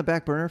something on the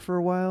back burner for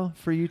a while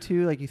for you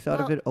two? Like you thought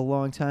of Well- it a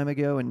long time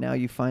ago, and now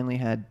you finally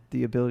had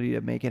the ability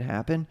to make it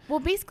happen. Well,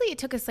 basically, it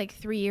took us like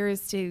 3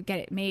 years to get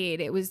it made.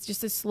 It was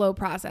just a slow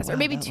process, or Wow,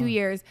 maybe that 2 long.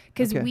 years,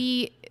 because Okay.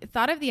 we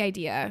thought of the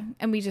idea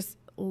and we just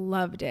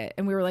loved it.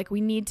 And we were like, we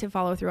need to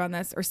follow through on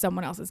this, or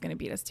someone else is going to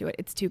beat us to it.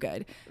 It's too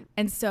good.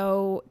 And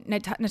so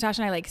Natasha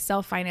and I like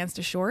self-financed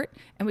a short,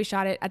 and we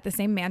shot it at the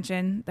same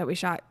mansion that we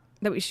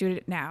shoot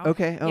it now.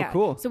 Okay. Oh,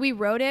 cool. So we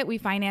wrote it, we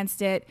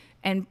financed it,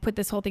 and put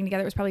this whole thing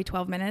together. It was probably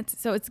 12 minutes.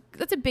 So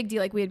that's a big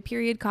deal. Like we had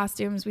period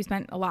costumes. We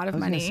spent a lot of I was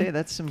money. gonna say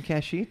that's some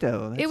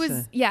cashito. It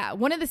was,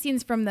 one of the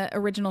scenes from the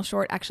original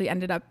short actually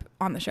ended up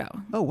on the show.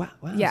 Oh wow.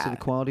 Yeah. So the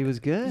quality was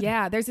good.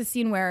 Yeah, there's a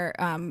scene where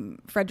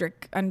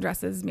Frederick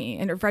undresses me,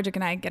 or Frederick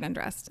and I get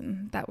undressed,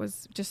 and that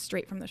was just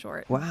straight from the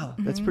short. Wow,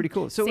 that's pretty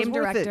cool. So Same it was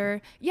worth it.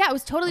 director. Yeah, it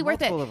was totally On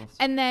worth it. multiple levels.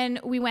 And then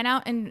we went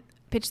out and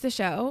pitched the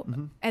show,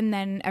 and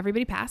then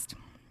everybody passed.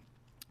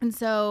 And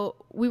so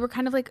we were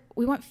kind of like,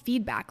 we want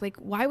feedback. Like,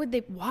 why?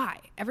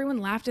 Everyone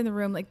laughed in the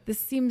room. Like, this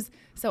seems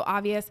so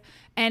obvious.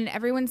 And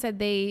everyone said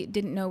they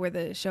didn't know where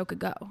the show could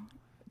go.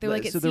 They're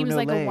like, it So there were seems no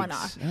like a legs.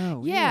 one-off.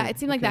 Oh, yeah, weird. it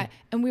seemed like Okay. that.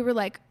 And we were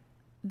like,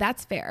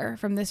 that's fair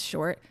from this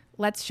short.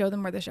 Let's show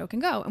them where the show can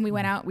go. And we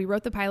went out, we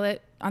wrote the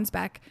pilot on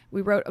spec.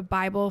 We wrote a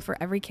Bible for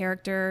every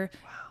character,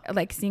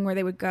 like seeing where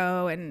they would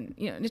go. And,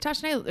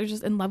 Natasha and I are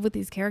just in love with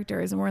these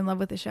characters, and we're in love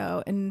with the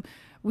show. And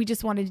we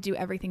just wanted to do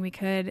everything we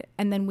could.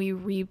 And then we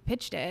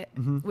re-pitched it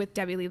with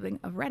Debbie Liebling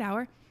of Red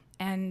Hour,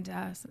 and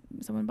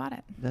someone bought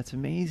it. That's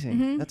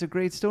amazing. That's a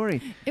great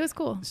story. It was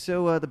cool.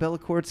 So the Bella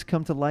Courts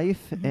come to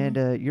life,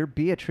 and you're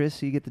Beatrice,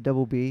 so you get the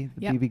double B,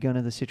 the Yep. BB gun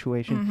of the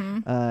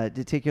situation. Did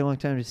it take you a long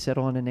time to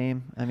settle on a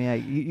name? I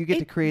mean, you get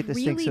to It create this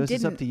thing, really so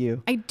it's up didn't. to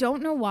you. I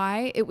don't know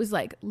why. It was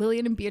like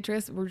Lillian and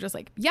Beatrice were just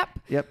like, yep.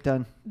 Yep,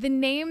 done. The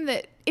name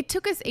that it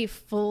took us a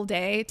full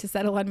day to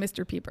settle on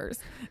Mr. Peepers.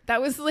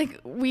 That was like,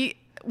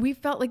 we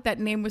felt like that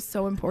name was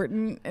so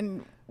important,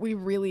 and we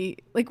really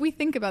we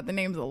think about the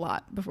names a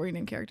lot before we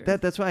name characters.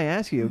 That's why I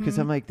ask you, because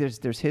I'm like,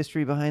 there's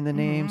history behind the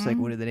names. Like,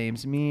 what do the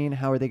names mean?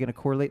 How are they going to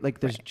correlate? Like,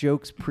 there's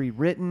jokes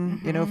pre-written,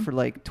 for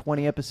like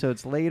 20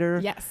 episodes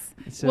later. Yes.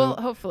 So- Well,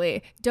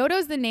 hopefully.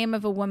 Dodo's the name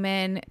of a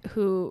woman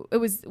who, it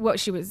was what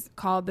she was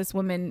called, this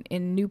woman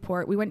in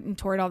Newport. We went and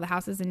toured all the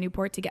houses in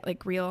Newport to get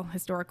like real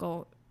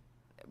historical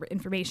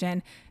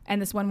information.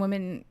 And this one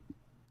woman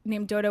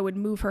named Dodo would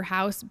move her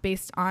house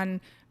based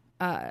on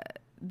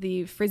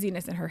the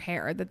frizziness in her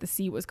hair that the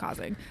sea was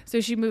causing.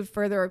 So she moved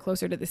further or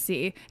closer to the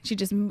sea. She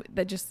just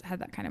had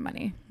that kind of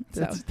money.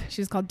 So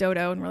she was called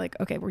Dodo, and we're like,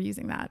 okay, we're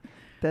using that.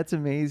 That's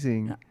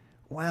amazing. Yeah.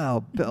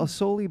 Wow.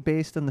 Solely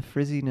based on the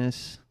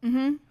frizziness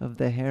of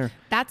the hair.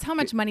 That's how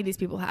much money these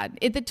people had.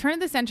 At the turn of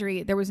the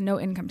century, there was no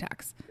income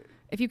tax.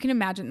 If you can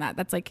imagine that,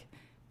 that's like,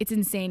 it's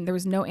insane. There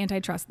was no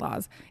antitrust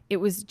laws. It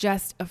was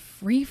just a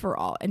free for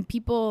all. And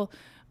people,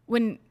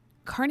 when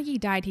Carnegie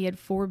died, he had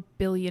 $4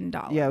 billion.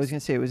 Yeah, I was going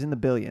to say it was in the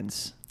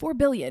billions. $4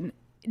 billion.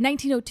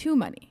 1902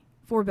 money.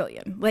 $4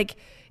 billion. Like,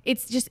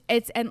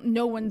 and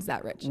no one's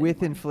that rich with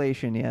anymore.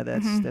 Inflation. Yeah,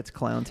 that's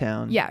Clown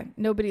Town. Yeah,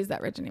 nobody's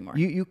that rich anymore.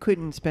 You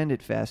couldn't spend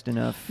it fast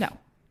enough. No.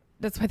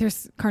 That's why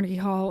there's Carnegie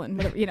Hall and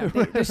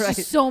whatever, there's Right.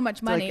 just so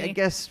much money. Like, I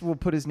guess we'll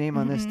put his name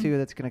on this too.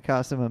 That's going to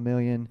cost him $1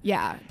 million.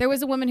 Yeah. There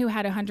was a woman who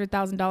had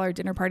 $100,000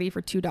 dinner party for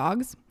 2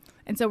 dogs.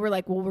 And so we're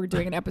like, well, we're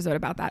doing an episode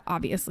about that,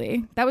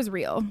 obviously. That was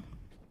real.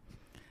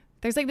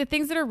 There's like the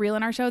things that are real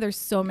in our show. There's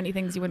so many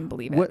things you wouldn't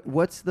believe it.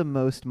 What's the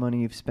most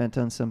money you've spent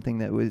on something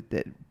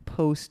that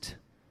post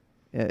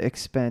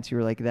expense you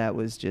were like, that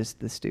was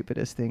just the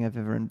stupidest thing I've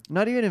ever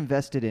not even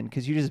invested in,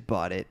 because you just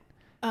bought it.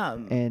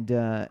 And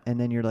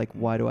then you're like,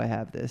 why do I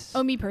have this?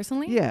 Oh, me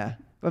personally? Yeah.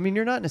 I mean,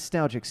 you're not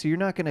nostalgic, so you're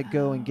not going to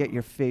go and get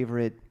your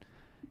favorite,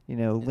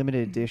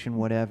 limited edition,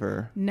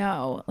 whatever.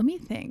 No. Let me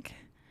think.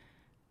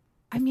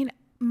 I mean,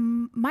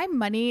 my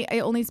money, I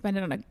only spend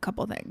it on a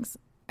couple things.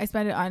 I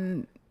spend it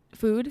on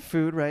food.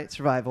 Food, right?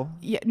 Survival.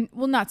 Yeah.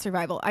 Well, not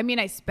survival. I mean,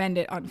 I spend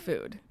it on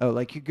food. Oh,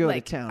 like you go to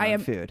town on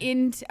food.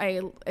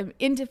 I am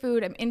into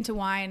food. I'm into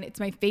wine. It's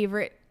my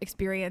favorite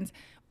experience.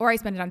 Or I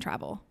spend it on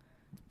travel.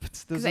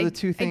 Those are the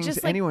two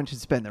things anyone should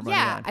spend their money on.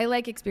 Yeah, I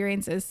like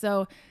experiences.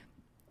 So,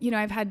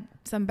 I've had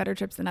some better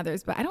trips than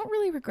others, but I don't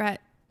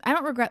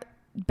regret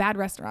bad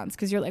restaurants,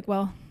 because you're like,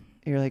 well,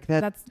 you're like,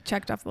 that's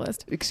checked off the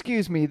list.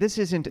 Excuse me, this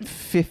isn't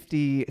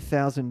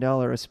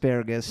 $50,000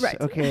 asparagus. Right.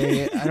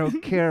 Okay, I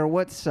don't care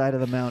what side of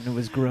the mountain it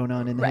was grown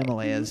on in the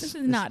Himalayas. This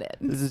is not it.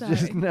 This is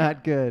just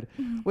not good.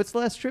 What's the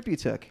last trip you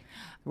took?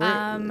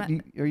 Are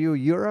you a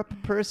Europe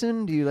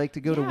person? Do you like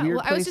to go to weird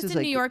places? I was just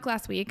in New York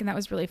last week, and that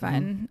was really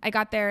fun. I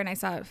got there and I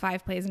saw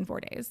 5 plays in 4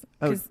 days.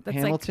 Oh, that's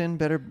Hamilton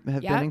better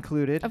have been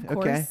included. Of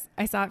course. Okay.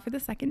 I saw it for the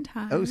second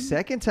time. Oh,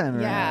 second time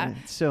around. Yeah.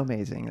 It's so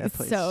amazing. That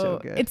place is so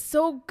good. It's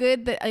so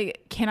good that I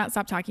cannot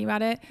stop talking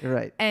about it.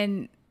 Right.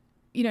 And,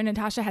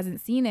 Natasha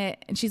hasn't seen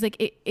it, and she's like,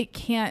 it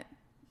can't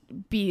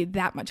be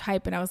that much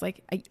hype. And I was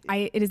like,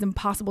 it is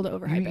impossible to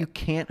overhype it. You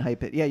can't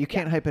hype it. Yeah, you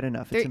can't hype it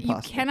enough. It's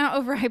impossible. You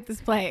cannot overhype this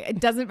play.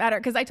 It doesn't matter,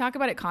 because I talk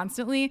about it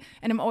constantly,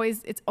 and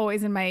it's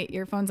always in my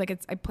earphones. Like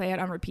I play it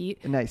on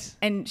repeat. Nice.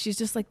 And she's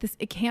just like, this,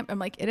 it can't. I'm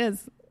like, it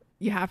is.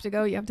 You have to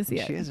go. You have to see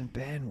it. She hasn't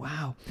been.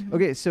 Wow.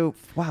 Okay. So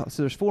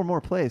there's 4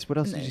 more plays. What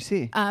else did you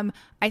see?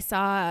 I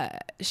saw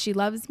She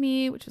Loves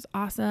Me, which was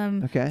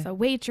awesome. Okay. I saw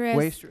Waitress.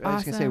 Awesome. I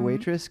was gonna say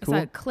Waitress. Cool. I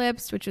saw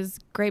Eclipsed, which was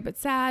great but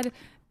sad.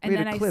 And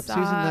then I Eclipse. saw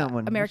Who's in that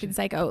one? American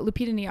Psycho.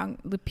 Lupita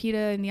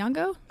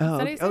Nyong'o.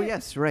 Oh,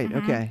 yes, right.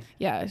 Okay.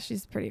 Yeah,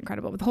 she's pretty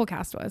incredible. But the whole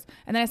cast was.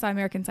 And then I saw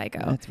American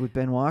Psycho. That's with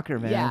Ben Walker,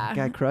 man. Yeah.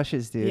 Guy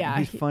crushes, dude. Yeah,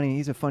 he's funny.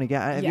 He's a funny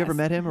guy. Have you ever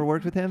met him or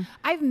worked with him?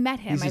 I've met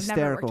him. He's I've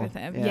never hysterical. worked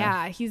with him.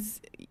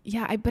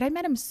 Yeah. But I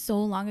met him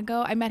so long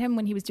ago. I met him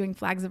when he was doing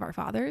Flags of Our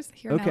Fathers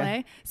here in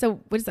LA. So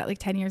what is that, like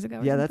 10 years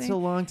ago? Yeah, that's a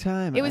long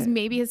time. It was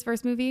maybe his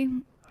first movie.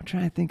 I'm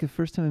trying to think. The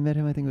first time I met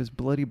him, I think it was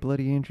Bloody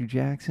Andrew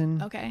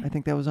Jackson. Okay. I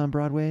think that was on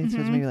Broadway. So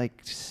it was maybe like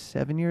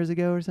 7 years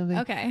ago or something.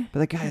 Okay. But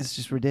that guy is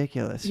just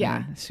ridiculous. Yeah.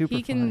 Man. Super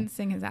He can funny.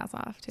 sing his ass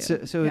off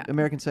too. So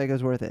American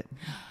Psycho's worth it.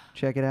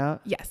 Check it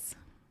out. Yes.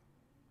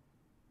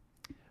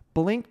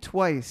 Blink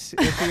twice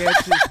if you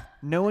actually.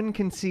 No one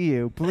can see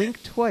you.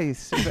 Blink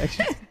twice.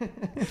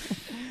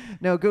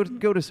 No, go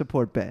to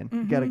support Ben.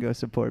 You gotta go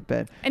support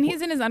Ben. And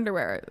he's in his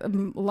underwear a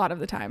lot of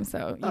the time,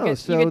 so you get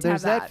so to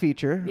there's have that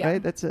feature, Yeah.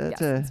 right? It's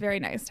very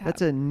nice to have.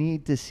 That's a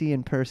need to see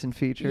in person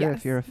feature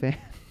if you're a fan.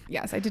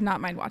 Yes, I did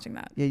not mind watching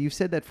that. Yeah, you've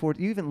said that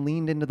you even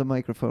leaned into the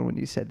microphone when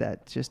you said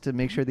that, just to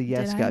make sure the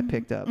yes got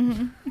picked up.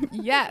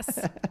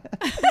 Yes.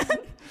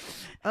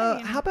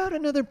 How about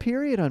another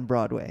period on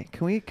Broadway?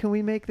 Can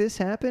we make this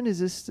happen?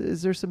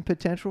 Is there some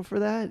potential for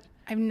that?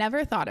 I've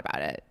never thought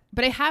about it,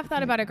 but I have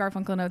thought about a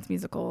Garfunkel and Oates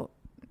musical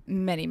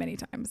many, many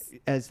times.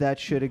 As that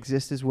should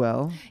exist as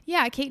well.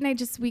 Yeah, Kate and I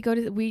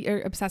we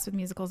are obsessed with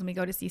musicals, and we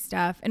go to see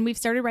stuff, and we've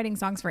started writing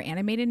songs for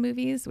animated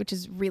movies, which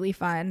is really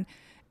fun.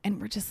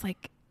 And we're just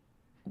like,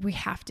 we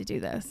have to do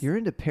this. You're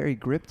into Perry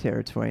Grip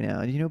territory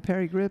now. Do you know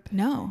Perry Grip?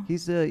 No.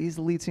 He's the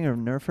lead singer of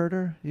Nerf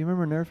Herder. Do you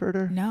remember Nerf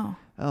Herder? No.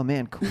 Oh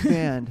man, cool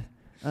band.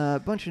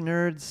 A bunch of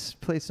nerds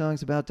play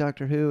songs about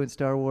Doctor Who and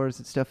Star Wars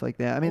and stuff like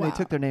that. I mean, they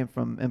took their name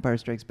from Empire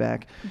Strikes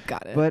Back.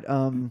 Got it. But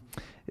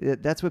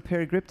that's what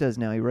Perry Grip does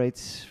now. He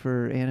writes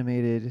for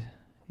animated,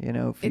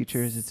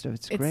 features and stuff.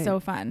 It's great. It's so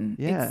fun.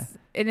 Yeah.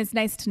 And it's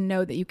nice to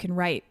know that you can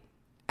write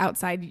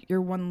outside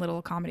your one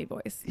little comedy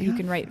voice. Yeah. You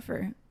can write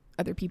for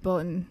other people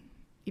and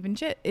even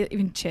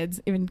kids.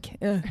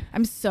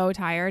 I'm so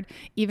tired.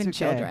 Even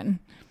children.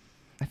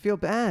 I feel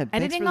bad.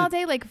 Editing all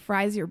day like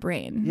fries your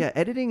brain. Yeah,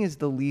 editing is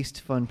the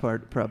least fun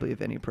part probably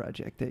of any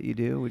project that you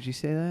do. Would you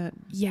say that?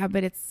 Yeah,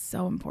 but it's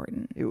so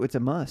important. It's a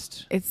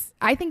must.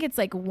 I think it's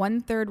like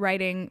 1/3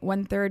 writing,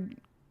 1/3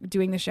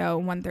 doing the show,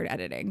 1/3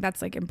 editing.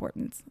 That's like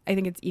importance. I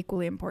think it's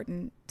equally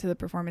important to the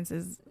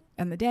performances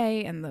and the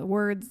day and the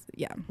words.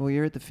 Yeah. Well,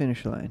 you're at the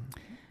finish line.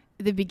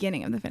 The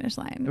beginning of the finish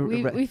line.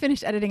 Right. We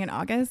finished editing in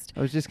August.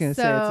 I was just going to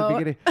say it's the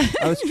beginning.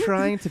 I was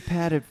trying to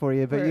pad it for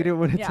you, but you didn't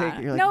want to take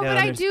it. You're like, no, but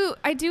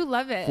I do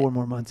love it. 4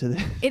 more months of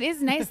this. It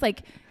is nice,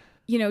 like,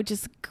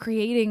 just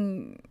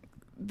creating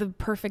the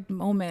perfect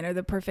moment or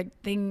the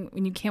perfect thing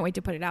when you can't wait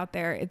to put it out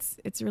there.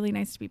 It's really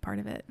nice to be part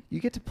of it. You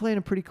get to play in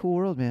a pretty cool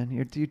world, man.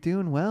 You're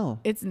doing well.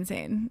 It's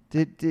insane.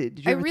 Did you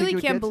I ever really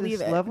think you can't would get to believe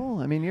this it. level?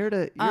 I mean, you're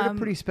at a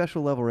pretty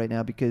special level right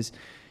now because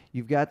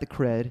you've got the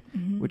cred,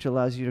 which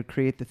allows you to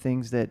create the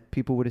things that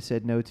people would have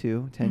said no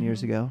to 10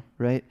 years ago,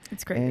 right?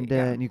 It's great.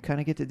 And you kind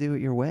of get to do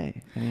it your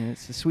way. I mean,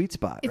 it's a sweet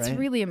spot, It's right?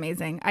 really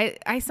amazing.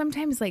 I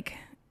sometimes like,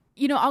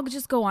 I'll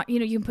just go on,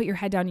 you can put your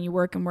head down and you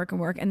work and work and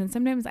work. And then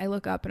sometimes I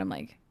look up and I'm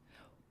like,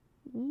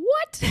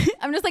 what?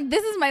 I'm just like,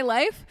 this is my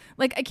life.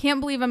 Like, I can't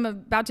believe I'm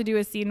about to do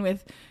a scene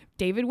with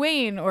David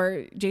Wayne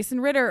or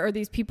Jason Ritter or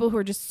these people who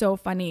are just so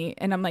funny.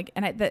 And I'm like,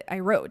 that I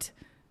wrote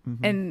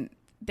and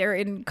they're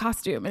in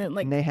costume and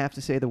And they have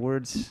to say the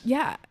words.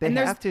 yeah. They and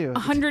have there's to.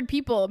 100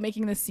 people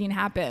making this scene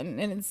happen.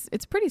 And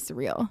it's pretty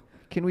surreal.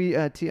 Can we,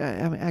 I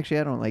mean, actually,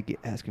 I don't like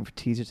asking for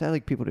teasers. I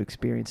like people to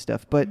experience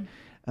stuff. But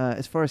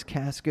as far as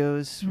cast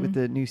goes with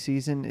the new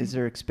season, is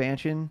there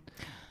expansion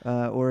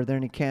or are there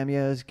any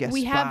cameos, guest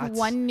We spots? have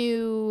one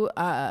new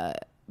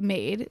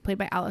maid played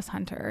by Alice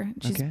Hunter.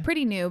 She's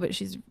pretty new, but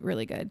she's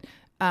really good.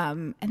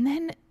 And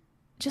then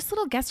just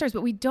little guest stars,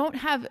 but we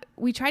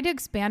tried to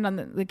expand on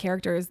the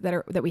characters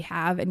that we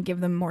have and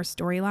give them more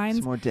storylines.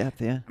 Some more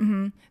depth, yeah.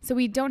 So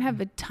we don't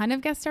have a ton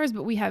of guest stars,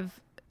 but we have,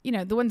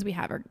 the ones we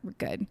have are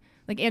good.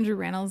 Like Andrew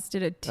Rannells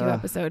did a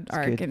 2-episode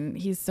arc good. and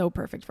he's so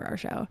perfect for our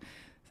show.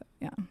 So,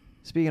 yeah.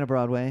 Speaking of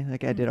Broadway, that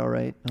guy did all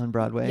right on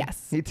Broadway.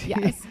 Yes.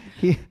 Yes.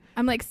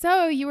 I'm like,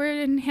 so you were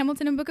in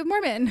Hamilton and Book of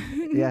Mormon.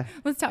 Yeah.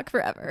 Let's talk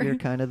forever. You're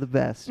kind of the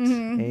best.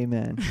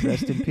 Amen.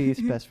 Rest in peace.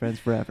 Best friends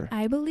forever.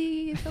 I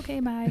believe. Okay,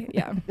 bye.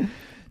 Yeah.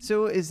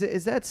 So is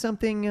that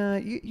something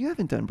you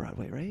haven't done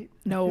Broadway, right?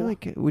 No. I feel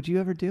like, would you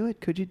ever do it?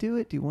 Could you do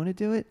it? Do you want to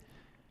do it?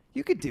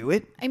 You could do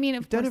it. I mean,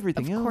 You've done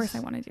everything else. Of course I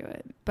want to do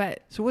it.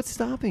 But so what's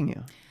stopping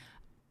you?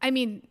 I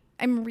mean,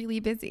 I'm really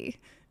busy.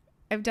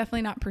 I've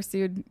definitely not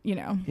pursued,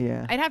 Yeah.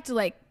 I'd have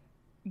to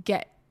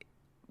get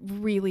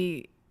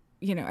really,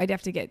 I'd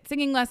have to get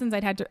singing lessons.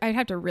 I'd have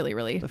to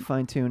really To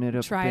fine tune it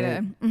up. try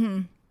to,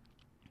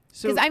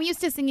 because I'm used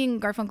to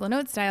singing Garfunkel and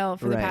Oates style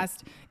for the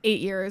past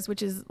 8 years,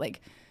 which is like,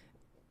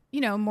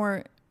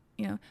 more,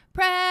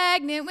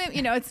 pregnant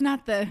women, it's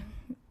not the,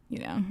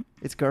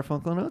 It's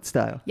Garfunkel and Oates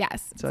style.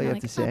 yes. That's all you have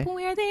to say. Up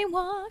where they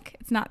walk.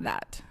 It's not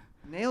that.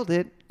 Nailed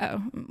it.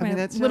 Oh, I mean,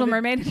 that's Little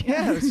Mermaid.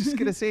 Yeah, I was just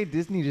gonna say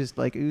Disney just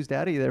oozed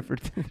out of you there for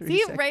 3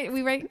 See, seconds.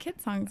 we write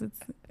kid songs. It's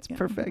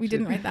perfection. We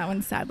didn't write that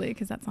one sadly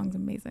because that song's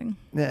amazing.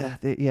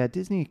 Yeah,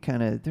 Disney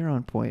they're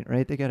on point,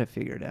 right? They got it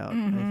figured out.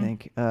 I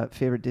think.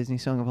 Favorite Disney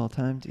song of all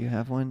time? Do you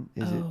have one?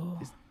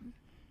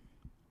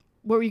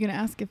 What were you gonna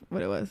ask?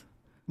 What it was?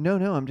 No,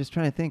 I'm just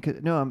trying to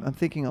think. No, I'm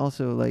thinking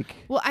also like.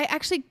 Well, I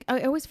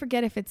always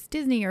forget if it's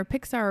Disney or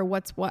Pixar or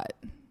what's what.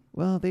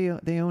 Well, they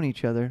own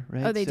each other,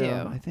 right? Oh, they do.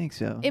 I think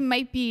so. It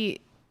might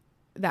be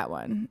that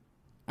one,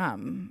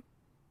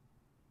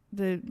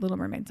 the Little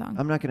Mermaid song.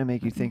 I'm not going to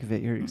make you think of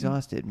it. You're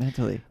exhausted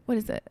mentally. What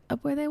is it?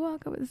 Up where they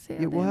walk, up with the sail.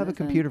 Yeah, we'll have a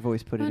computer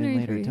voice put it in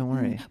later. Don't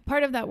worry.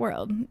 Part of that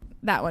world.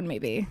 That one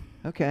maybe.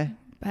 Okay.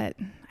 But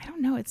I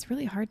don't know. It's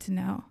really hard to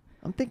know.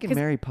 I'm thinking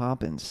Mary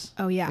Poppins.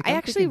 Oh yeah, I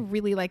actually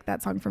really like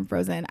that song from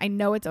Frozen. I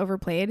know it's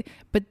overplayed,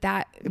 but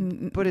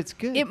but it's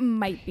good. It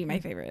might be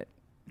my favorite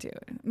too.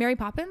 Mary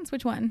Poppins,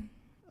 which one?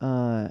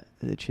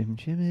 The chim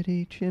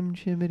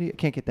chimity. I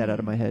can't get that out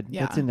of my head.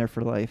 Yeah. That's in there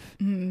for life.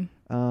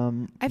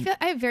 I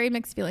have very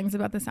mixed feelings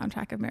about the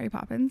soundtrack of Mary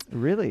Poppins.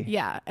 Really?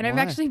 Yeah, and Why? I've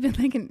actually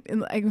been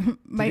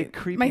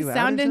my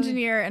sound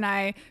engineer and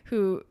I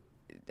who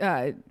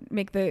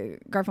make the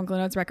Garfunkel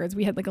and Oates records,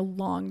 we had like a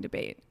long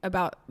debate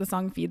about the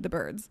song "Feed the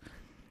Birds,"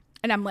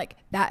 and I'm like,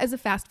 that is a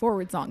fast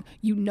forward song.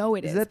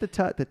 It is. Is that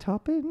the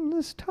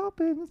Toppins?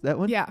 That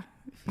one? Yeah.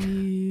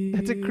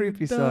 That's a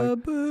creepy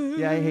song.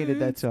 Yeah, I hated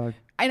that song.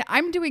 And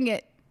I'm doing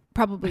it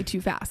probably too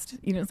fast.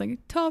 It's like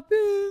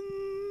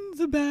Toppins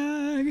a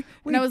bag.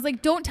 And I was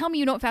like, don't tell me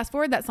you don't fast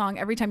forward that song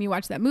every time you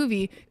watch that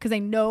movie, because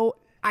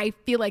I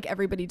feel like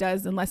everybody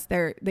does unless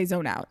they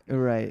zone out.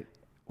 Right.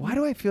 Why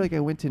do I feel like I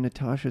went to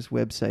Natasha's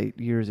website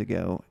years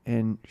ago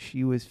and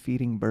she was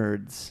feeding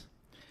birds?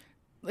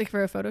 Like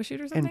for a photo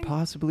shoot or something? And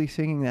possibly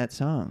singing that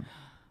song.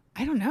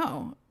 I don't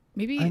know.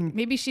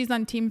 Maybe she's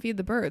on Team Feed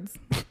the Birds.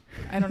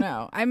 I don't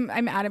know. I'm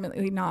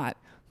adamantly not.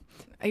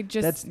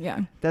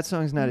 That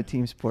song's not a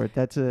team sport.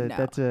 There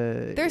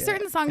are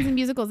certain songs in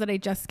musicals that I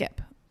just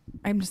skip.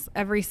 I'm just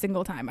every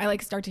single time I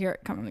start to hear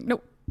it come. I'm like,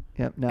 nope.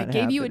 Yep. I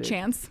gave you a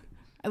chance.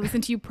 I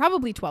listened to you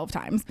probably 12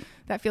 times.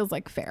 That feels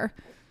like fair.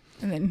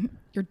 and then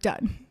you're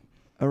done.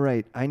 All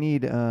right. I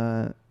need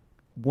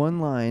one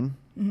line,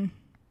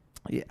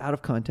 out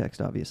of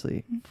context,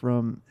 obviously,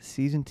 from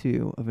season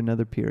 2 of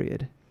Another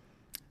Period.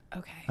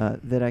 Okay.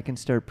 That I can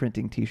start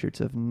printing T-shirts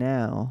of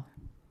now.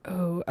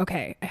 Oh,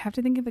 okay. I have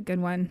to think of a good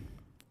one.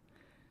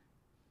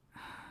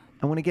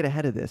 I want to get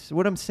ahead of this.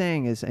 What I'm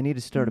saying is I need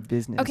to start a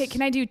business. Okay,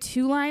 can I do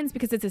 2 lines?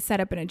 Because it's a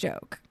setup and a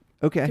joke.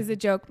 Okay. Because the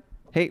joke...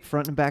 Hey,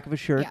 front and back of a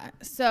shirt. Yeah.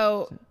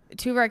 So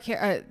 2 of our...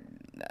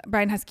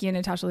 Brian Husky and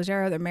Natasha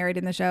Leggero, they're married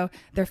in the show.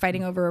 They're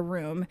fighting over a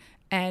room.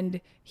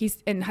 And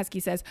Husky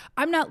says,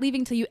 "I'm not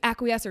leaving till you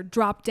acquiesce or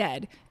drop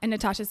dead." And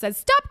Natasha says,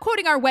 "Stop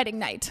quoting our wedding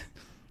night."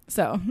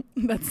 So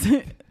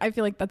I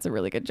feel like that's a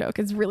really good joke.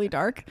 It's really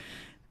dark.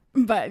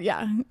 But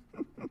yeah.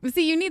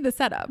 See, you need the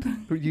setup.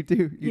 You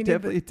do. You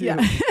definitely do.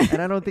 Yeah.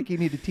 And I don't think you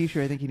need a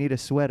T-shirt. I think you need a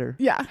sweater.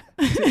 Yeah.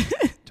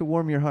 to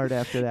warm your heart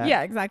after that.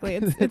 Yeah, exactly.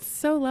 It's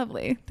so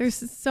lovely. There's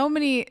so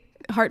many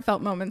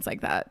heartfelt moments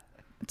like that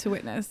to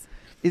witness.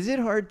 Is it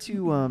hard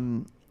to,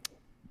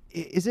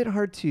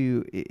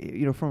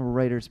 from a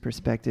writer's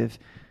perspective,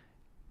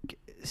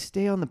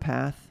 stay on the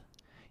path?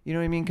 You know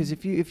what I mean? Because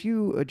if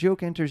a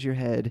joke enters your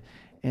head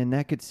and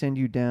that could send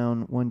you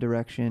down one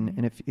direction,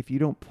 and if you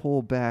don't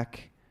pull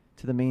back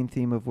to the main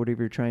theme of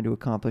whatever you're trying to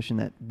accomplish in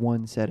that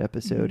one set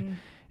episode,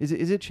 is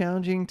it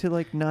challenging to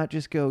like not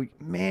just go,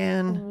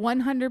 man?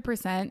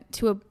 100%,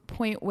 to a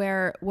point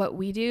where what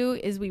we do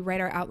is we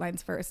write our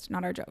outlines first,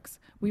 not our jokes.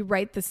 We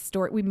write the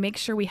story. We make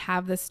sure we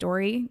have the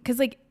story, because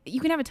like you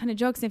can have a ton of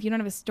jokes, and if you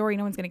don't have a story,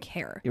 no one's going to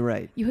care. You're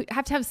right. You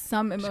have to have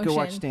some emotion. Just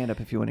go watch stand up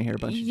if you want to hear a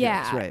bunch of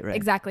jokes. Right.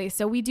 Exactly.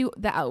 So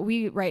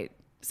we write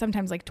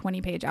sometimes like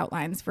 20-page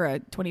outlines for a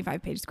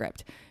 25-page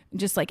script.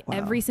 Just like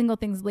every single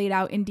thing's laid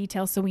out in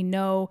detail, so we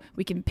know,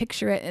 we can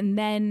picture it, and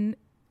then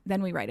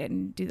we write it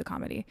and do the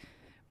comedy.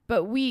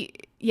 But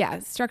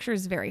structure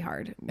is very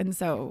hard, and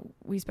so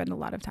we spend a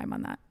lot of time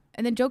on that.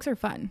 And then jokes are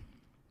fun.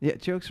 Yeah,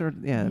 jokes are.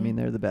 Yeah, I mean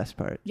they're the best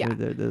part. Yeah,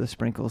 they're the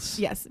sprinkles.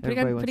 Yes,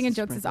 putting in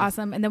jokes is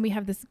awesome. And then we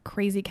have this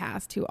crazy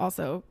cast who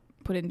also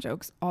put in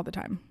jokes all the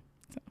time.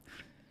 So.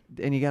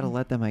 And you got to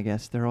let them, I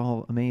guess. They're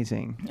all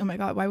amazing. Oh my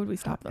God, why would we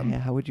stop them? Yeah,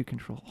 how would you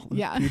control all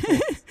those people?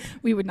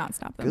 We would not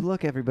stop them. Good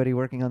luck, everybody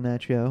working on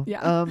that show.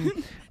 Yeah. All the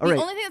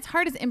only thing that's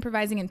hard is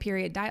improvising in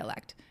period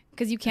dialect,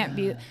 because you can't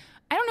be.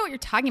 I don't know what you're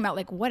talking about.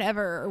 Like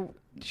whatever.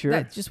 Sure.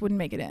 That just wouldn't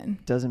make it in.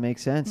 Doesn't make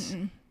sense.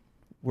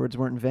 Words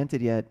weren't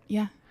invented yet.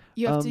 Yeah.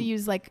 You have to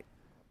use like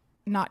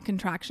not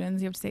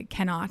contractions. You have to say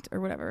cannot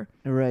or whatever.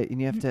 Right, and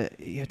you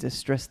have to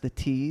stress the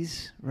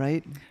T's,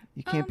 right?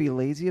 You can't be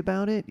lazy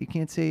about it. You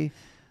can't say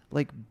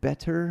like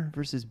better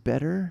versus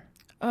better.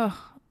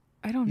 Oh,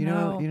 I don't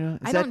know.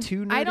 Is that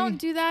too nerdy? I don't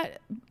do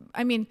that.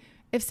 I mean,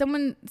 if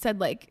someone said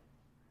like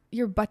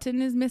your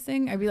button is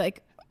missing, I'd be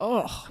like,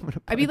 oh.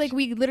 I'd be like,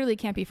 we literally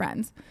can't be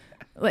friends.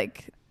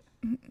 Like,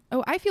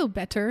 oh, I feel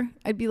better.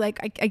 I'd be like,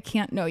 I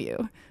can't know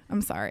you.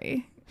 I'm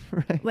sorry.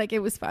 Right. Like, it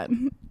was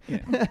fun.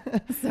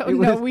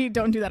 So we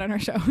don't do that on our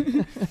show.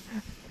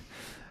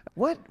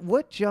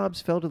 What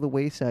jobs fell to the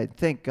wayside?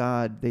 Thank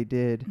God they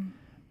did.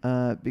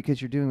 Because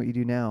you're doing what you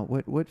do now.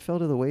 What fell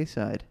to the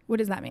wayside? What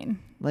does that mean?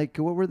 Like,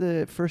 what were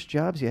the first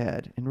jobs you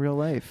had in real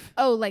life?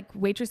 Oh, like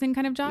waitressing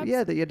kind of jobs?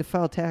 Yeah, that you had to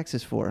file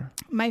taxes for.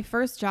 My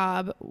first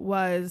job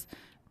was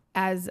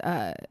as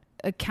a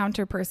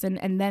counter person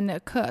and then a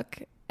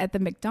cook at the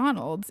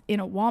McDonald's in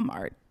a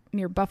Walmart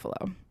near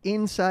Buffalo.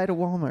 Inside a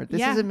Walmart.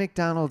 This is a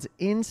McDonald's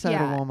inside a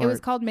Walmart. It was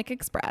called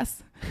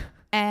McExpress.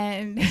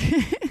 And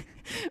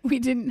we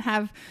didn't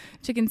have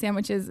chicken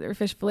sandwiches or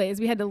fish fillets.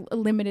 We had a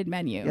limited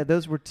menu. Yeah,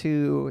 those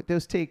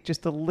take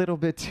just a little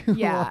bit too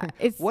long.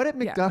 What at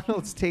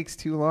McDonald's takes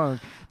too long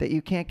that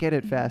you can't get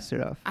it fast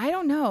enough? I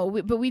don't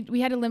know, but we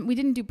had we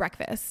didn't do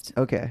breakfast.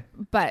 Okay.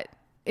 But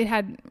it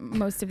had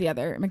most of the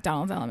other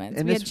McDonald's elements.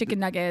 And we had chicken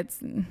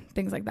nuggets and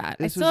things like that.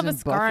 I still have a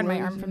scar on my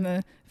arm from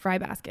the fry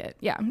basket.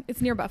 Yeah,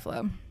 it's near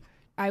Buffalo.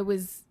 I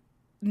was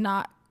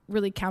not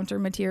really counter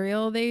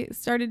material, they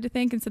started to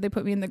think, and so they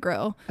put me in the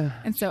grill.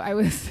 And so I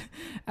was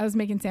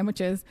making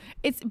sandwiches.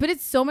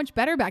 It's so much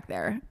better back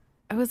there.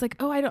 I was like,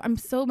 I'm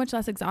so much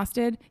less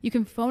exhausted. You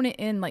can phone it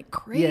in like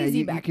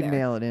crazy back there. You can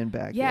mail it in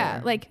back there.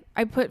 Yeah, like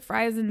I put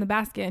fries in the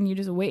basket and you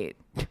just wait.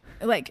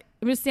 Like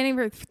I'm just standing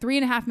for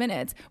 3.5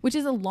 minutes, which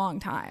is a long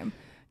time,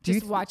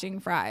 just watching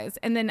fries.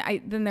 And then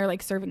they're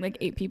like serving like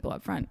 8 people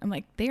up front. I'm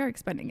like, they are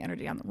expending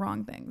energy on the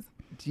wrong things.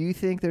 Do you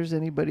think there's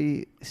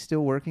anybody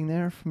still working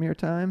there from your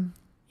time?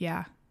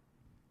 Yeah.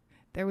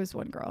 There was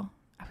one girl.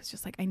 I was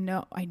just like, I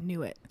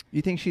knew it.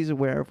 You think she's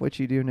aware of what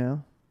you do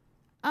now?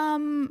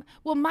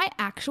 Well, my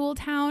actual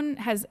town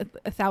has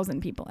 1,000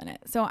 people in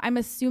it, so I'm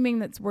assuming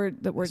that's where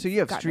the word. So you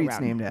have streets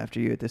named after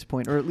you at this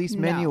point, or at least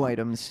menu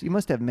items. You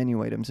must have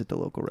menu items at the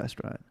local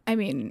restaurant. I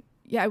mean,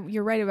 yeah,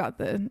 you're right about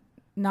the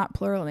not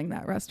pluraling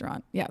that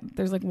restaurant. Yeah,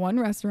 there's like one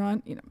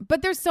restaurant,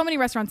 but there's so many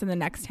restaurants in the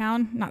next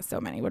town. Not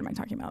so many. What am I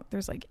talking about?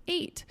 There's like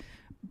 8.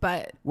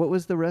 But what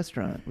was the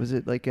restaurant? Was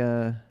it like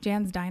a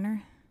Jan's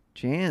Diner?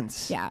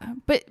 Jan's. Yeah,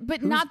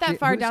 but not that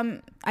far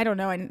down. I don't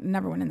know. I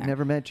never went in there.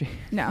 Never met Jan.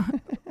 No.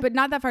 But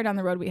not that far down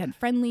the road, we had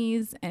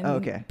Friendly's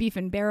and Beef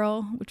and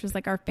Barrel, which was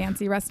like our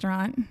fancy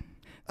restaurant.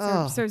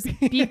 Serves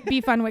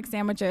beef on wick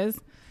sandwiches.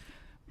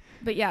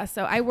 But yeah,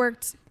 so I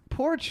worked.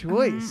 Poor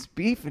choice,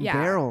 Beef and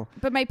Barrel.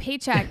 But my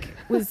paycheck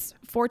was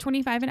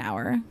 $4.25 an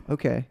hour.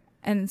 Okay.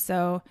 And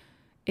so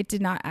it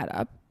did not add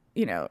up.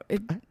 You know,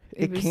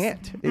 it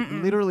can't. It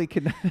literally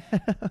cannot.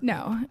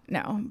 No.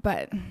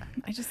 But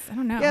I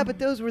don't know. Yeah, but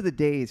those were the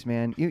days,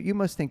 man. You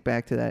must think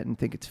back to that and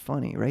think it's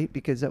funny, right?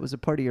 Because that was a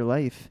part of your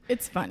life.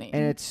 It's funny.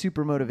 And it's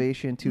super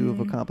motivation to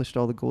have accomplished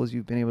all the goals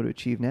you've been able to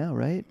achieve now,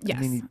 right? Yes.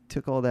 I mean, you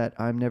took all that,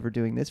 I'm never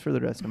doing this for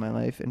the rest of my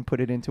life, and put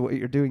it into what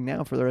you're doing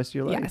now for the rest of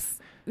your life. Yes.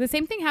 The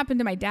same thing happened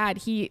to my dad.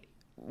 He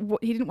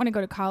didn't want to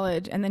go to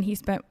college, and then he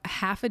spent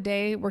half a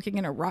day working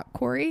in a rock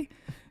quarry.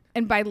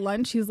 And by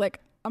lunch, he's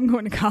like, I'm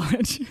going to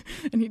college.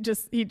 And he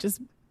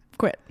just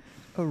quit.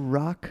 A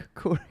rock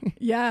quarry?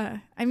 Yeah.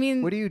 I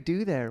mean, what do you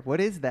do there?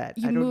 What is that?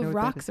 You move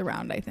rocks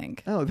around, I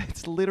think. Oh,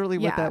 that's literally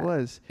what that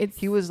was.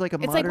 He was like a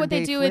modern like what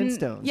day they do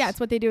Flintstones. it's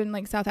what they do in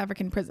like South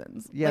African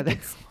prisons. Yeah. Like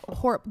it's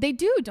horrible. They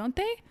do, don't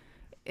they?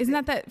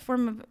 Isn't that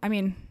form of, I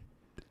mean,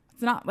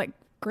 it's not like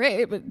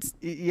great, but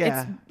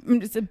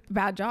it's a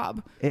bad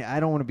job. I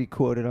don't want to be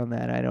quoted on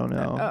that. I don't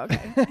know. Oh,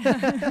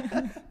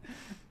 okay.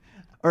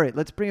 All right,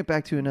 let's bring it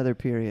back to another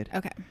period.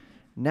 Okay.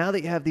 Now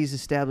that you have these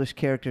established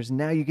characters,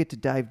 now you get to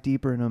dive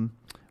deeper in them.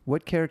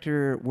 What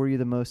character were you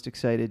the most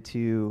excited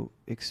to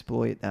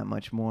exploit that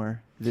much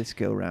more this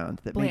go round?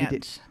 That Blanche.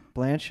 Maybe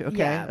Blanche? Okay,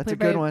 yeah, that's a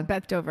good one.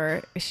 Beth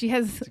Dover. She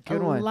has a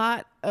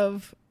lot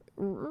of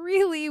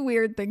really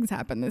weird things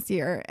happen this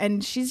year,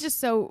 and she's just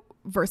so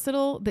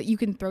versatile that you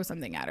can throw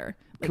something at her.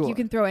 Like you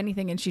can throw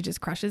anything and she just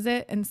crushes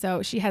it. And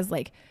so she has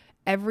like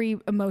every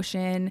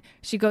emotion.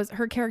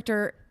 Her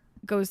character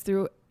goes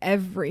through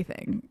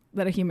everything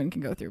that a human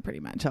can go through, pretty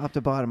much, top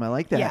to bottom. I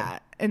like that. Yeah.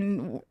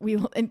 And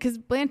because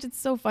Blanche, it's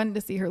so fun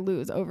to see her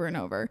lose over and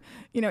over.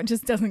 You know, it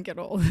just doesn't get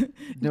old.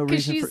 No reason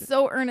because she's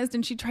so earnest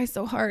and she tries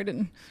so hard.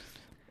 And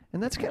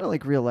that's kind of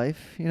like real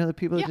life. You know, the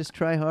people that just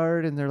try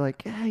hard and they're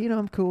like,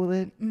 I'm cool with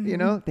it. You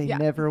know, they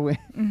never win.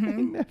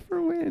 They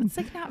never win. It's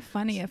like not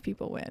funny if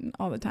people win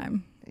all the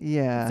time.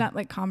 Yeah. It's not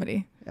like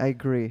comedy. I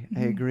agree.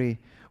 I agree.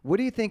 What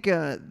do you think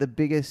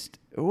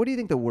what do you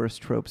think the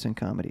worst tropes in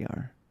comedy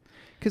are?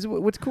 Because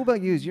what's cool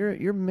about you is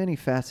you're many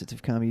facets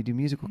of comedy. You do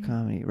musical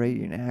comedy, right?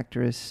 You're an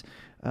actress.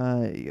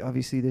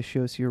 Obviously, this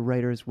shows you're a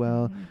writer as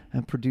well,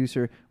 and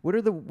producer.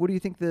 What do you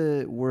think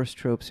the worst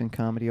tropes in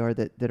comedy are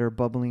that are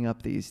bubbling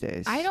up these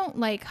days? I don't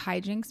like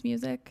hijinks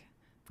music,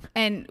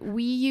 and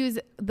we use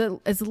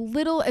as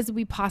little as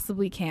we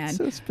possibly can.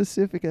 So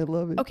specific, I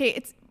love it.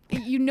 Okay,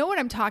 you know what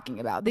I'm talking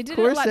about. They did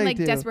it a lot in like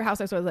Desperate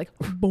Housewives, where it was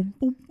like boom,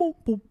 boom, boom,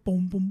 boom,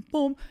 boom, boom,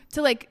 boom,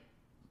 to like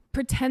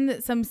pretend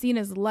that some scene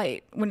is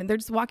light when they're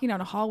just walking down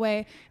a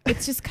hallway.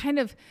 It's just kind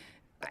of,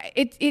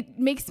 it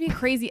makes me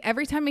crazy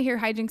every time I hear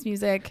hijinks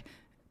music.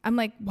 I'm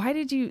like, why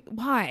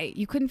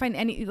you couldn't find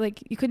any,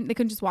 like they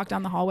couldn't just walk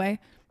down the hallway.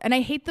 And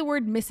I hate the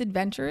word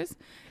misadventures.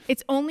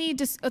 It's only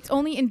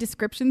in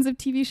descriptions of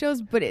TV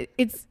shows, but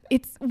it's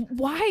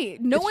why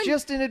it's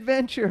just an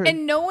adventure.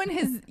 And no one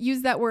has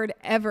used that word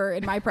ever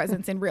in my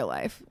presence in real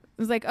life. It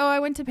was like, oh,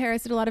 I went to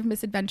Paris, did a lot of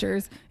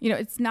misadventures. You know,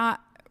 it's not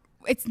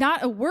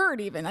a word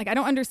even. Like, I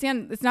don't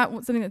understand. It's not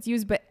something that's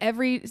used, but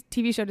every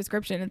TV show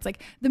description, it's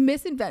like the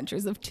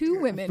misadventures of two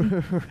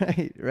women.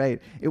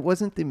 Right. It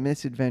wasn't the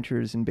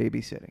misadventures in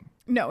babysitting.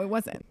 No, it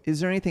wasn't.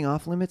 Is there anything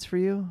off limits for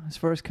you as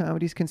far as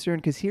comedy is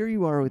concerned? Because here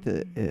you are with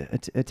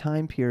a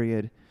time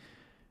period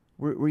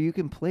where you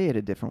can play it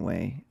a different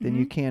way than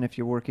you can if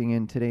you're working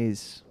in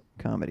today's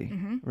comedy,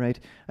 right?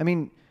 I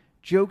mean,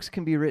 jokes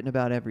can be written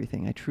about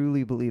everything. I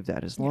truly believe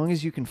that. As long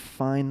as you can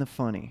find the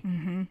funny,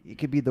 it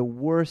could be the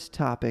worst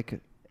topic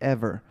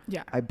ever.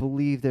 Yeah. I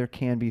believe there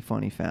can be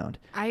funny found.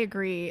 I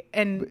agree.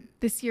 And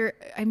this year,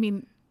 I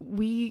mean,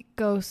 we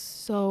go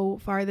so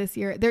far this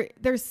year.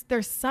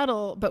 They're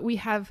subtle, but we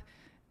have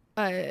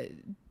a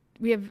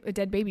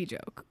dead baby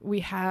joke. We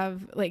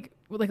have like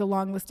a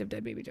long list of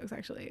dead baby jokes,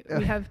 actually.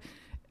 We have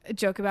a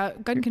joke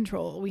about gun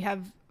control. We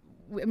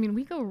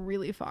go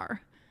really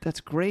far.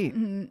 That's great.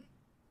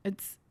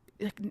 It's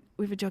like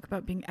we have a joke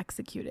about being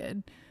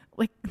executed.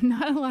 Like,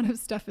 not a lot of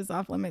stuff is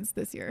off limits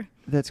this year.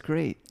 That's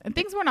great. And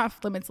things weren't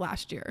off limits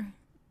last year.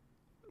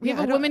 We have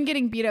a woman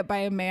getting beat up by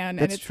a man,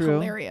 and it's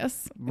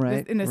hilarious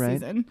in this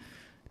season.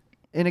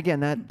 And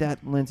again, that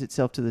lends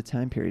itself to the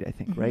time period, I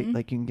think, right?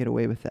 Like, you can get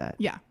away with that.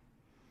 Yeah.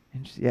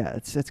 And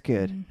that's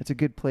good. That's a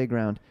good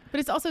playground. But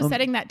it's also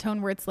setting that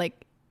tone where it's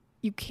like,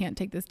 you can't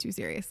take this too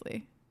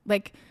seriously.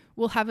 Like,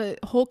 we'll have a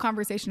whole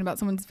conversation about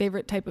someone's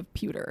favorite type of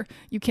pewter.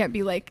 You can't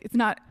be like,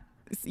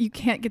 you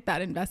can't get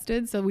that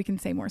invested, so we can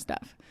say more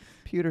stuff.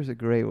 Pewter's a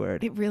great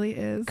word. It really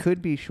is.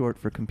 Could be short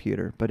for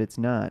computer, but it's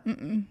not.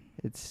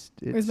 It's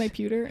Where's my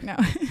pewter? No.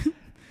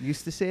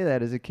 Used to say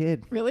that as a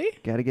kid. Really?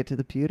 Got to get to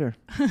the pewter.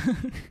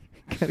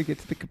 Got to get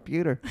to the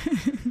computer.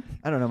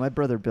 I don't know. My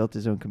brother built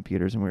his own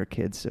computers when we were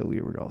kids, so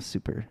we were all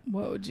super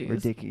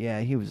ridiculous.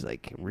 Yeah, he was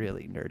like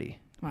really nerdy.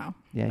 Wow.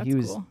 Yeah, that's he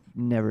was cool.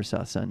 never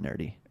saw son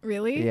nerdy.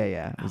 Really?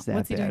 Yeah. It was that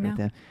What's he bad doing with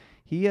now? that.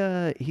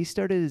 He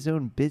started his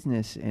own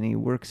business, and he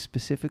works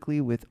specifically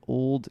with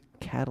old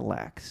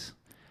Cadillacs.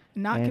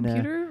 Not And,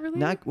 computer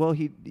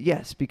related?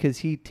 Yes, because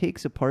he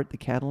takes apart the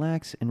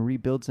Cadillacs and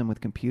rebuilds them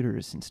with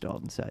computers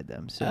installed inside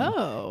them.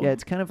 So yeah,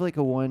 it's kind of like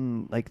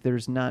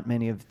there's not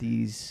many of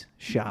these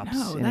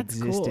shops in that's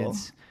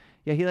existence. Cool.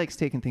 Yeah, he likes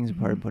taking things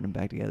apart and putting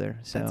them back together.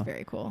 So that's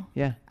very cool.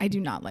 Yeah. I do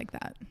not like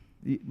that.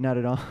 Not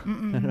at all.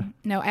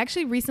 No, I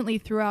actually recently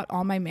threw out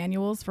all my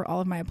manuals for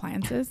all of my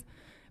appliances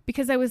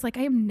because I was like,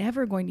 I am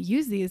never going to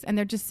use these, and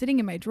they're just sitting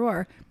in my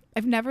drawer.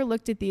 I've never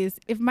looked at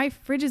these. If my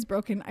fridge is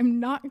broken, I'm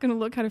not going to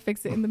look how to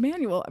fix it in the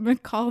manual. I'm going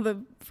to call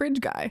the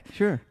fridge guy.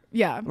 Sure.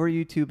 Yeah. Or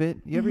YouTube it.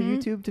 You ever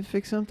YouTube to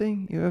fix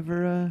something? You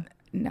ever?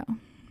 No.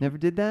 Never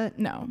did that?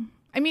 No.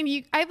 I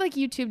mean, I like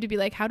YouTube to be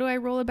like, how do I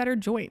roll a better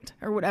joint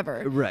or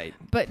whatever? Right.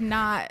 But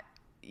not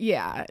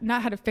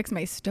how to fix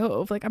my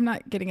stove. Like, I'm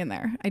not getting in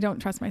there. I don't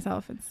trust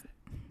myself.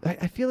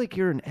 I feel like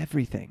you're in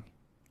everything.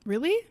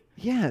 Really?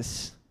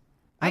 Yes.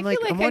 I'm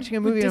watching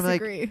a movie and I'm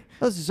like,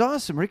 oh, this is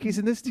awesome. Ricky's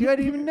in this too. I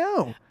didn't even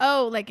know.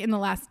 Oh, like in the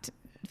last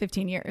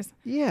 15 years.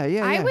 Yeah.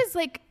 I was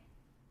like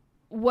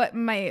what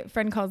my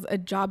friend calls a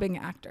jobbing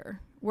actor,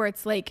 where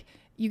it's like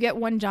you get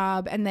one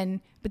job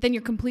but then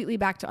you're completely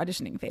back to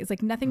auditioning phase.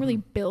 Like nothing really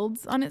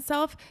builds on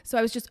itself. So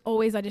I was just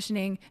always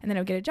auditioning and then I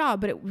would get a job,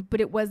 but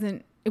it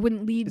wouldn't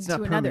lead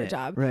to another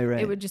job.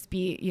 Right. It would just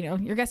be,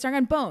 you're guest starring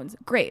on Bones.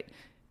 Great.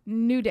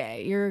 New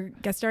Day. You're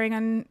guest starring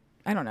on,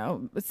 I don't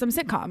know, some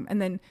sitcom.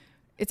 And then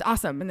it's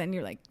awesome. And then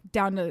you're like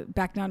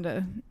back down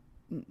to.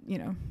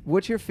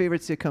 What's your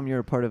favorite sitcom you're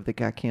a part of that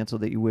got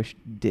canceled that you wish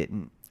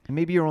didn't? And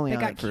maybe you're only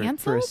on it for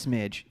a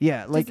smidge.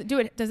 Yeah.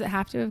 Does it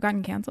have to have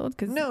gotten canceled?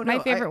 Because my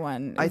favorite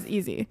one is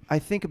easy. I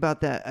think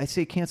about that. I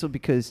say canceled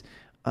because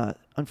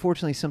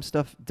unfortunately some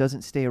stuff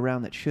doesn't stay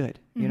around that should.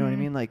 You know what I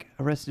mean? Like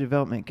Arrested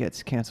Development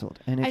gets canceled.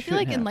 And I feel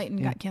like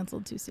Enlightened got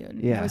canceled too soon.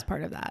 Yeah. I was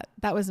part of that.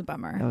 That was a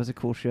bummer. That was a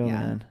cool show,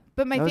 man.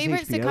 But my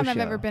favorite sitcom I've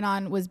ever been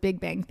on was Big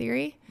Bang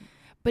Theory.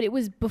 But it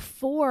was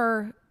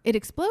before it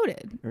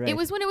exploded. Right. It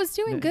was when it was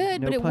doing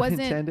good, but it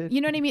wasn't. Intended.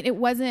 You know what I mean? It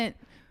wasn't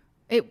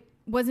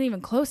even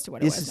close to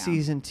what it was. This is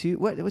season 2.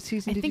 What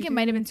season? I think it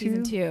might have been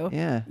season 2.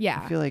 Yeah.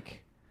 Yeah. I feel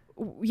like.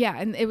 Yeah,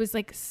 and it was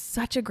like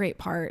such a great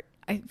part.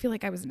 I feel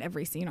like I was in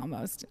every scene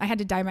almost. I had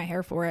to dye my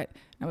hair for it.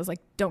 I was like,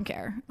 don't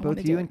care.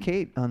 Both you and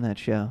Kate on that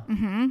show.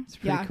 Mm-hmm. It's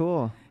pretty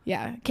cool.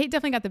 Yeah, Kate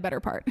definitely got the better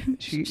part.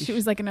 She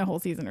was like in a whole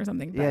season or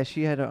something. Yeah,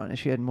 she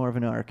had more of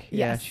an arc. Yes.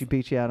 Yeah, she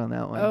beat you out on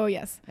that one. Oh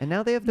yes. And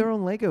now they have their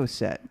own Lego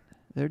set.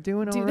 They're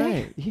doing all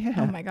right. Yeah.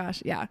 Oh my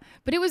gosh. Yeah.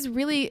 But it was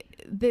really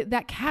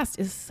that cast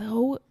is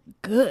so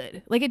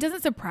good. Like it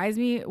doesn't surprise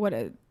me what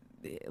a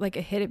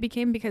hit it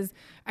became, because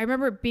I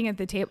remember being at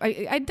the table.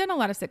 I'd done a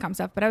lot of sitcom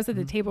stuff, but I was at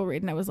the table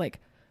read and I was like,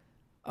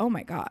 oh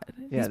my God,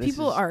 these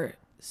people are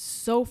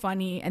so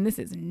funny, and this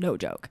is no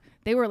joke.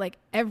 They were like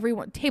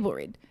everyone table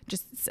read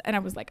and I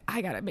was like,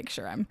 I gotta make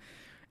sure I'm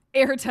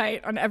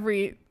airtight on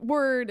every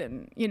word,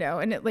 and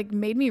and it like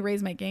made me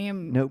raise my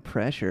game. No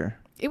pressure.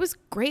 It was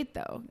great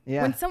though.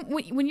 Yeah.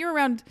 When you're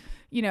around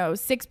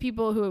 6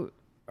 people who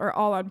are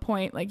all on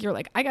point, like you're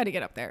like, I got to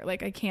get up there.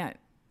 Like I can't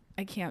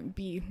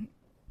be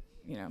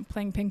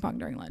playing ping pong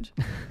during lunch.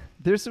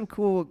 There's some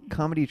cool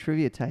comedy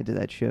trivia tied to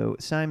that show.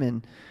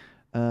 Simon,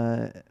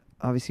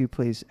 obviously who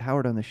plays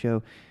Howard on the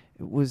show,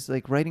 was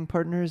like writing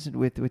partners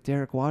with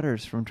Derek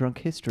Waters from Drunk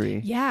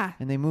History. Yeah.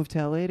 And they moved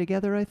to LA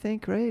together, I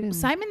think, right? And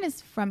Simon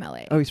is from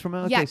LA. Oh, he's from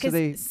LA. Yeah, because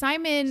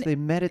they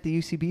met at the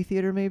UCB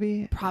theater,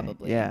 maybe?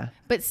 Probably. Yeah.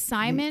 But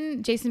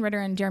Simon, Jason Ritter,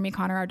 and Jeremy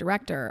Connor, our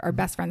director, are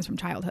best friends from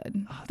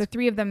childhood. The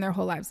 3 of them, their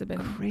whole lives have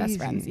been best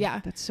friends.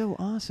 Yeah. That's so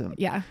awesome.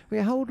 Yeah.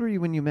 Wait, how old were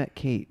you when you met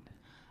Kate?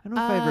 I don't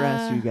know if I ever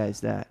asked you guys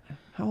that.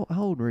 How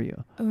old were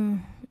you?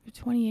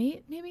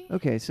 28, maybe?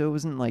 Okay, so it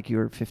wasn't like you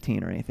were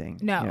 15 or anything.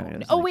 No.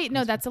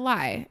 No, that's a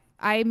lie.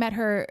 I met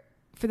her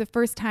for the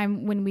first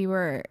time when we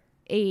were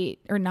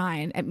 8 or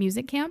 9 at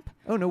music camp.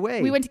 Oh, no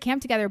way. We went to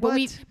camp together, but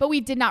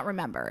we did not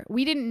remember.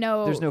 We didn't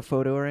know. There's no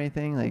photo or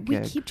anything? We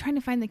keep trying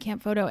to find the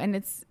camp photo,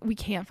 and we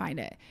can't find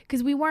it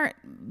because we weren't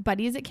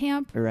buddies at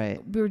camp. Right.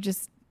 We were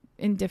just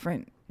in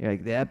different. You're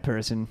like, that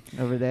person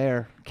over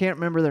there. Can't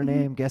remember their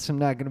name. Guess I'm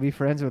not going to be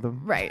friends with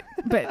them. Right.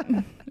 But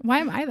why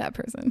am I that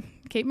person?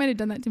 Kate might have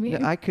done that to me.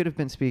 No, I could have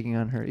been speaking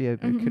on her. Yeah,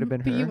 it could have been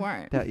her. But you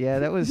weren't.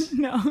 That was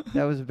no.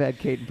 That was a bad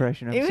Kate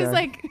impression. It was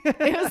like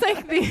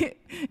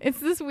it's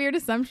this weird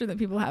assumption that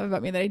people have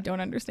about me that I don't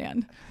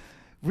understand.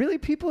 Really?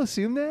 People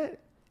assume that?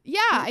 Yeah,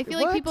 I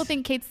feel like people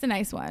think Kate's the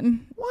nice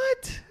one.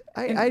 What?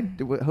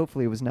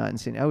 Hopefully it was not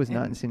insinuating. I was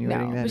not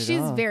insinuating that. But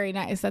she's very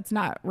nice. That's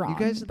not wrong. You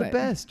guys are the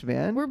best,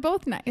 man. We're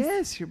both nice.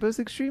 Yes, you're both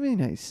extremely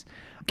nice.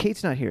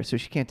 Kate's not here, so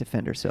she can't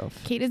defend herself.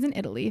 Kate is in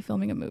Italy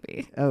filming a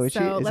movie. Oh, is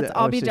so she? Let's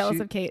all be jealous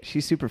of Kate.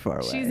 She's super far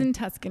away. She's in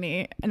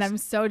Tuscany, and I'm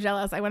so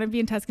jealous. I want to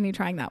be in Tuscany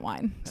trying that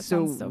wine. That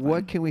so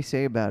what can we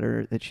say about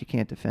her that she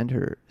can't defend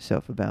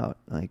herself about?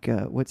 Like,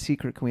 what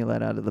secret can we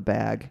let out of the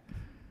bag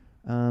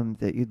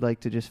that you'd like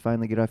to just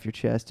finally get off your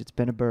chest? It's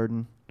been a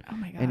burden. Oh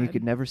my God. And you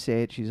could never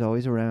say it. She's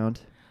always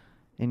around.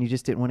 and you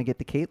just didn't want to get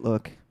the Kate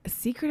look. A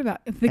secret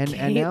about the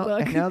Kate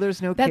look. And now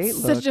there's no That's Kate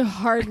look. such a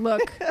hard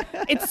look.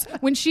 It's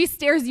when she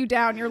stares you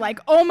down, you're like,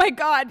 oh my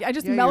God, I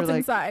just melt you're like,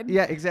 inside.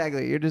 Yeah,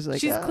 exactly. You're just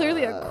like, she's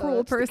clearly a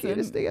cruel person. The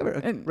cutest thing ever.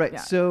 And, right.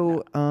 yeah,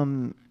 So,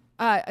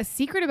 a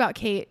secret about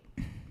Kate.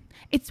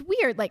 It's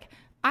weird. Like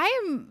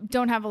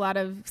don't have a lot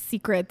of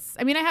secrets.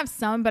 I mean, I have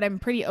some, but I'm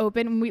pretty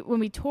open. When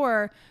we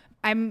tour,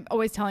 I'm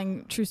always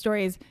telling true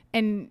stories,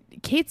 and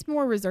Kate's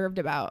more reserved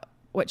about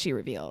what she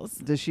reveals.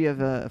 Does she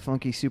have a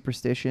funky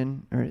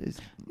superstition, or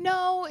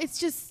No, it's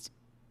just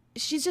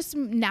she's just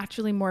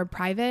naturally more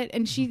private,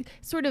 and she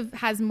sort of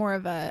has more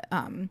of a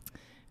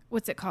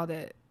what's it called,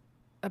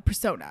 a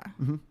persona,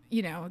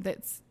 you know,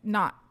 that's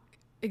not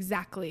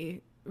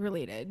exactly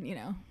related, you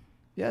know.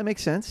 Yeah, that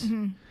makes sense.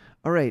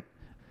 All right.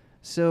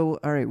 So,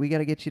 we got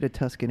to get you to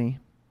Tuscany.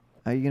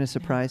 Are you going to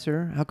surprise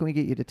her? How can we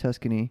get you to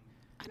Tuscany?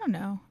 I don't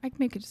know. I can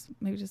maybe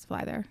just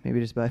fly there.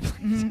 Maybe just buy.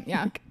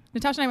 Yeah.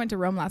 Natasha and I went to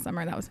Rome last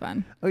summer. That was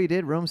fun. Oh, you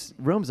did? Rome's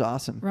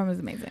awesome. Rome is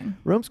amazing.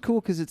 Rome's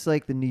cool because it's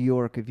like the New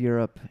York of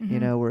Europe,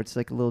 you know, where it's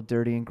like a little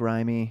dirty and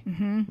grimy.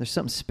 There's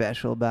something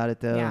special about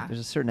it, though. Yeah.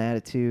 There's a certain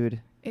attitude.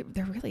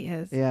 There really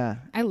is. Yeah.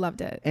 I loved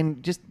it.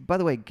 And just, by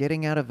the way,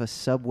 getting out of a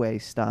subway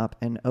stop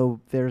and,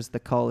 there's the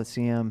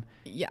Colosseum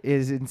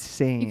is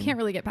insane. You can't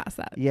really get past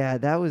that. Yeah,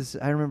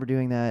 I remember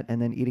doing that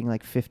and then eating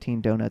like 15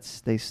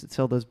 donuts. They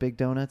sell those big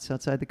donuts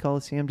outside the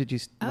Coliseum. Did you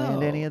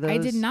land any of those? I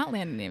did not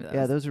land any of those.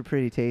 Yeah, those were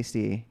pretty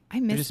tasty. I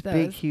missed just those.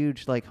 Big,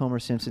 huge, like Homer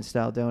Simpson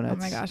style donuts. Oh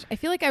my gosh. I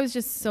feel like I was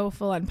just so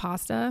full on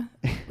pasta.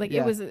 Like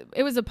Yeah.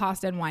 it was a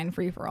pasta and wine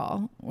free for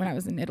all when I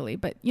was in Italy,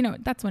 but you know,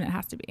 that's when it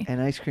has to be.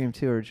 And ice cream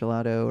too, or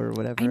gelato or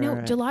whatever. I know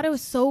gelato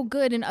is so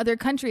good in other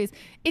countries.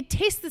 It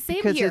tastes the same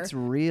because here. it's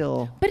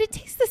real. But it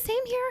tastes the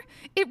same here.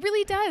 It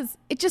really does.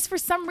 It just, for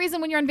some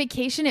reason, when you're on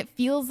vacation, it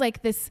feels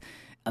like this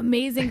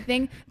amazing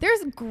thing.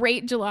 There's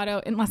great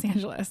gelato in Los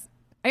Angeles.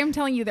 I am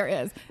telling you, there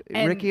is.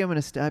 And Ricky, I'm going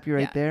to stop you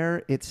right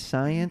there. It's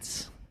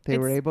science. They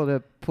were able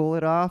to pull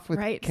it off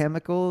with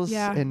chemicals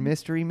and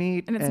mystery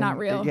meat. And it's not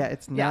real. Yeah,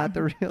 it's not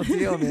the real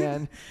deal,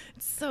 man.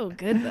 It's so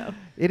good, though.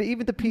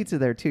 Even the pizza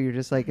there, too. You're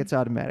just like, it's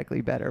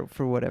automatically better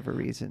for whatever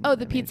reason. Oh,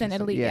 the pizza in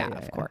Italy? Yeah,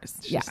 of course.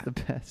 It's just the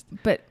best.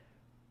 But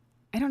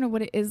I don't know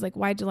what it is, like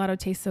why gelato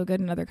tastes so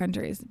good in other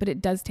countries, but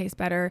it does taste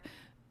better,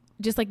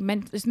 just like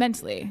just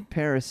mentally.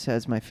 Paris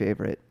has my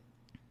favorite.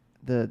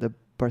 The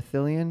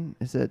Barthelian,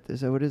 is that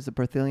what it is? The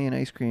Barthelian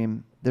ice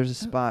cream. There's a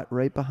spot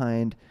right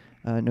behind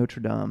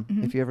Notre Dame.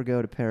 If you ever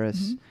go to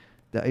Paris,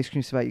 the ice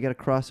cream spot, you got to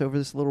cross over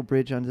this little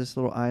bridge onto this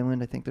little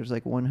island. I think there's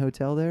like one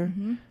hotel there.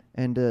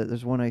 And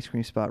there's one ice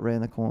cream spot right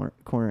in the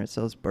corner. It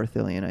sells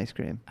Barthelian ice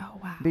cream. Oh,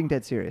 wow. Being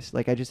dead serious.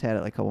 Like, I just had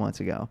it like a couple months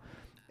ago.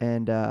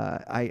 And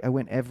I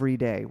went every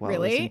day while I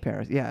was in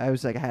Paris. Yeah, I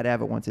was like, I had to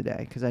have it once a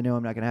day because I know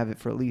I'm not going to have it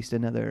for at least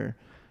another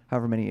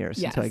however many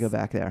years until I go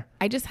back there.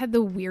 I just had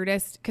the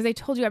weirdest, because I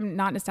told you I'm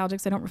not nostalgic,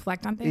 so I don't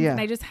reflect on things. Yeah.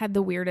 And I just had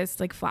the weirdest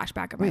like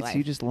flashback of my life. Wait, so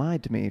you just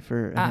lied to me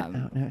for...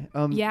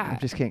 yeah. I'm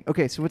just kidding.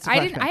 Okay, so what's the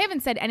I flashback?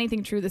 haven't said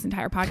anything true this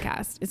entire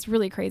podcast. It's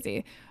really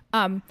crazy.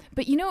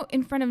 But you know,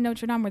 in front of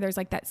Notre Dame where there's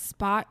like that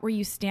spot where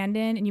you stand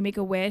in and you make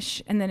a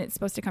wish and then it's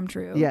supposed to come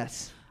true.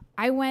 Yes.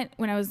 I went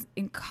when I was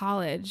in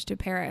college to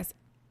Paris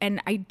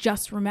and I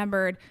just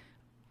remembered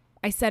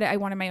I said I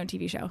wanted my own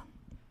TV show.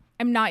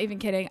 I'm not even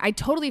kidding. I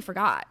totally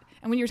forgot.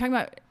 And when you were talking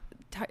about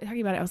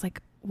it, I was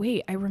like,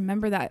 wait, I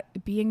remember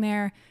that being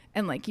there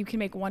and like you can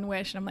make one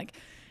wish and I'm like,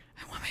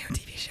 I want my own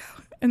TV show.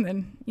 And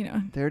then, you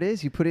know. There it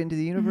is. You put it into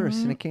the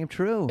universe and it came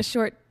true. A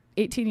short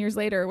 18 years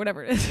later or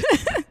whatever it is.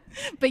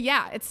 But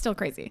yeah, it's still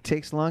crazy.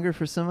 Takes longer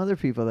for some other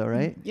people though,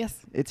 right? Yes.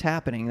 It's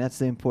happening. That's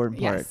the important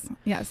part.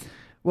 Yes.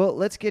 Well,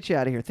 let's get you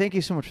out of here. Thank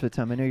you so much for the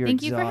time. I know you're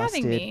Thank exhausted.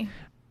 you for having me.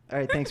 All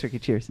right. Thanks, Ricky.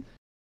 Cheers.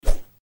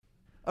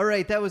 All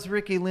right. That was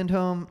Riki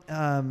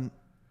Lindhome.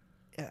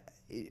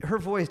 Her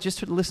voice,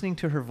 just listening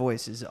to her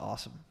voice is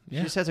awesome. She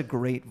just has a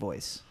great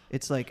voice.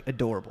 It's like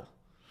adorable.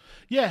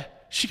 Yeah,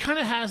 she kind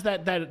of has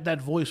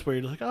that voice where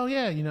you're like, oh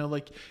yeah, you know,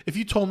 like if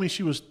you told me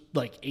she was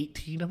like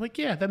 18, I'm like,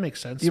 yeah, that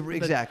makes sense. Yeah,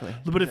 exactly.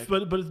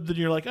 But then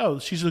you're like, oh,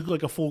 she's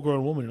like a full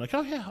grown woman. You're like,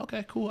 oh yeah,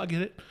 okay, cool, I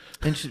get it.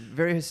 And she's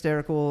very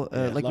hysterical.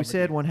 Like we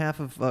said, one half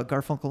of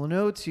Garfunkel and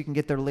Oates. You can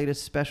get their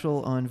latest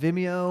special on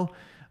Vimeo.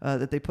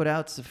 That they put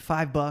out. It's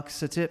 $5.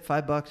 That's it.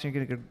 $5.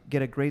 You're gonna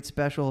get a great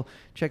special.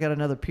 Check out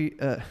another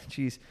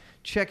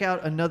Check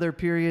out Another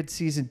Period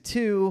season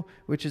 2,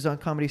 which is on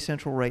Comedy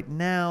Central right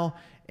now.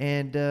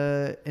 And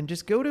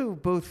just go to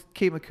both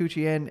Kate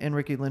Micucci and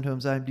Riki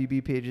Lindhome's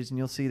IMDb pages, and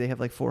you'll see they have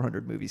like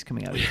 400 movies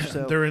coming out.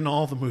 So they're in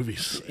all the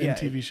movies and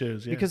TV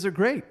shows. Yeah. Because they're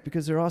great.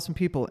 Because they're awesome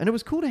people. And it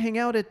was cool to hang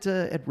out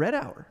at Red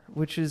Hour,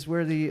 which is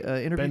where the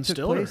interview Ben took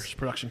Stiller's place.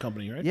 production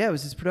company, right? Yeah, it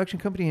was his production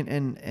company,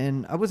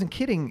 and I wasn't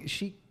kidding.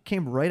 She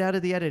came right out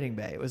of the editing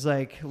bay. It was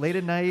like late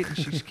at night, and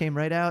she just came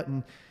right out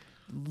and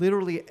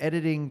literally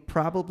editing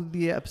probably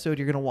the episode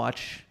you're going to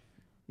watch,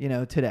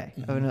 today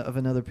of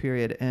Another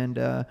Period. And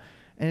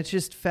it's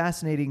just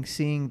fascinating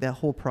seeing that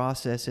whole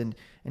process and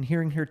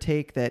hearing her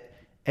take that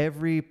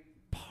every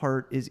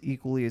part is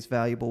equally as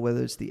valuable,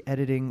 whether it's the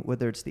editing,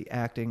 whether it's the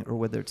acting, or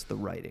whether it's the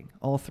writing.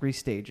 All three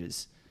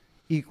stages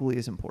equally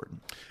as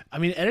important. I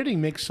mean,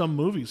 editing makes some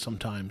movies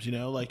sometimes, you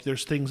know, like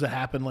there's things that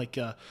happen. Like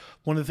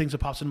one of the things that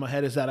pops into my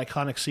head is that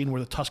iconic scene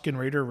where the Tusken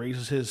Raider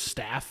raises his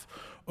staff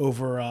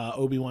over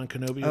Obi-Wan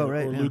Kenobi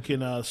or Luke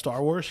in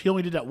Star Wars. He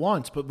only did that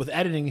once, but with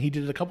editing, he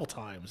did it a couple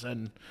times.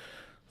 And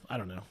I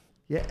don't know.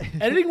 Yeah.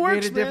 Editing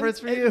works, Made a difference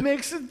for you? It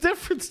makes a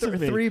difference to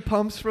me. 3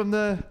 pumps from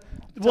the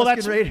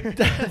Tusken Raider.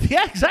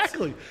 Yeah,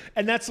 exactly.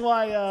 And that's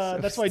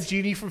why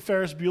Jeannie from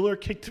Ferris Bueller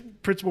kicked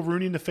Principal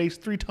Rooney in the face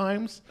 3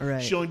 times.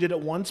 Right. She only did it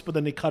once, but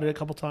then they cut it a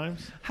couple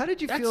times. How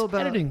did you That's feel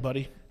about editing,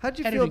 buddy? How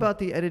did you feel about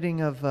the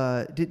editing of?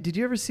 Did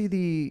you ever see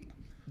the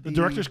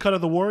director's cut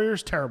of The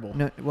Warriors? Terrible.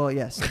 No. Well,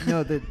 yes.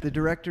 No. The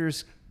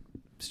director's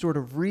sort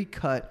of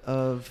recut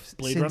of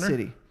Blade Sin Runner?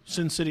 City.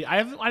 Sin City.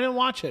 I didn't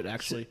watch it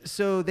actually.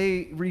 So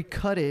they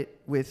recut it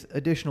with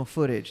additional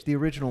footage, the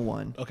original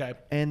one. Okay.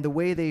 And the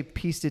way they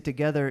pieced it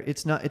together,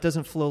 it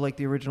doesn't flow like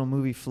the original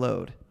movie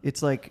flowed.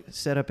 It's like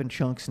set up in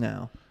chunks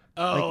now.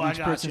 Oh, like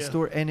I got you.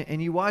 story,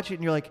 and you watch it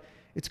and you're like,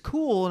 it's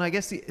cool, and I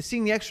guess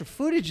seeing the extra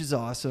footage is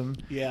awesome.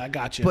 Yeah, I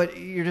got you. But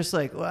you're just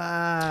like,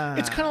 wow.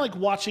 It's kind of like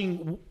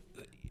watching.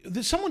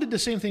 Someone did the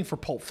same thing for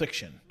Pulp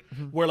Fiction,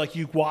 where like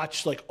you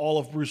watch like all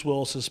of Bruce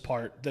Willis's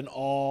part, then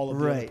all of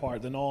the other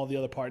part, then all of the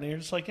other part, and you're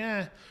just like,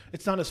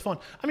 it's not as fun.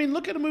 I mean,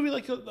 look at a movie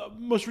like the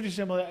most recent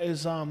example of that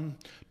is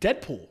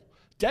Deadpool.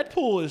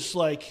 Deadpool is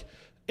like,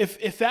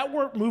 if that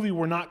movie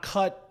were not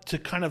cut to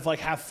kind of like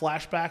have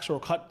flashbacks or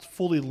cut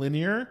fully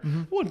linear,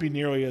 it wouldn't be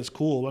nearly as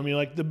cool. I mean,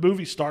 like the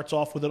movie starts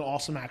off with an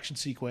awesome action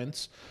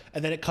sequence,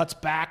 and then it cuts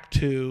back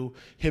to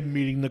him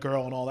meeting the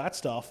girl and all that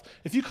stuff.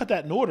 If you cut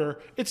that in order,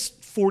 it's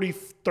 40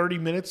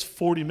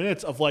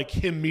 minutes of like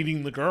him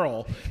meeting the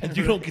girl, and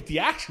you don't get the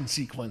action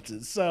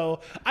sequences.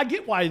 So I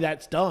get why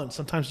that's done.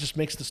 Sometimes it just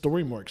makes the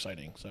story more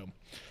exciting. So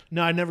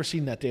no, I've never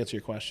seen that, to answer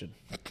your question.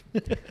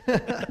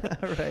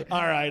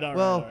 All right.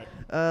 Well,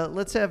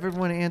 let's have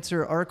everyone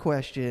answer our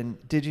question.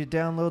 Did you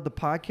download the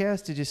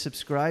podcast? Did you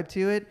subscribe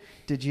to it?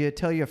 Did you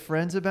tell your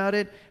friends about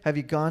it? Have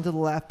you gone to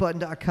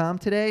thelaughbutton.com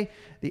today?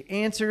 The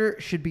answer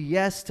should be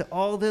yes to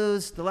all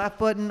those. The Laugh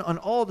Button on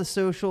all the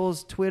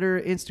socials, Twitter,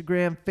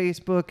 Instagram,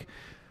 Facebook,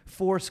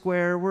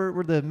 Foursquare.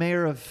 We're the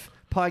mayor of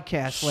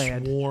podcast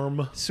land.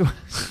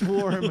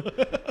 Swarm.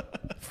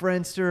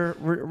 Friendster.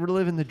 We're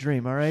living the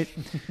dream, all right?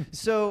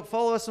 So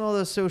follow us on all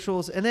those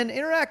socials and then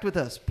interact with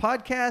us.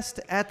 Podcast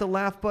at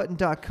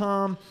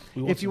thelaughbutton.com.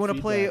 If you want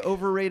to play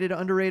Overrated,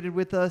 Underrated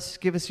with us,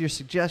 give us your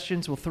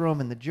suggestions. We'll throw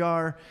them in the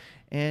jar.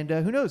 And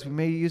who knows? We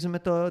may use them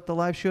at the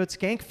live show at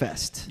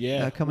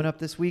Skankfest coming up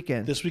this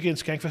weekend. This weekend,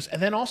 Skankfest.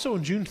 And then also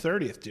on June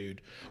 30th,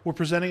 dude, we're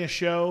presenting a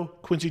show,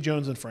 Quincy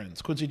Jones and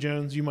Friends. Quincy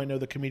Jones, you might know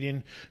the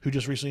comedian who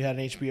just recently had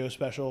an HBO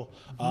special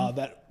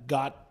that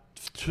got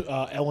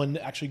Ellen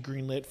actually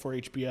greenlit for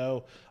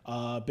HBO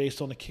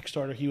based on a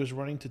Kickstarter he was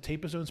running to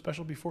tape his own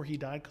special before he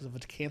died because of a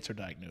cancer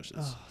diagnosis.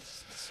 Oh,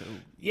 so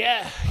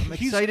I'm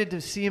excited to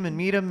see him and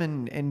meet him,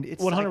 and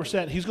it's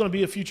 100%. He's going to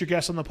be a future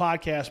guest on the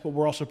podcast, but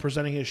we're also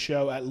presenting his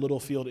show at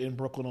Littlefield in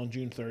Brooklyn on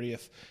June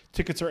 30th.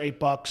 Tickets are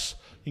 $8.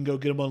 You can go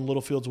get them on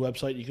Littlefield's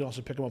website. You can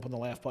also pick them up on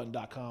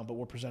thelaughbutton.com, but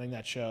we're presenting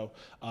that show.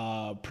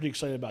 Pretty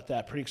excited about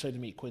that. Pretty excited to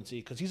meet Quincy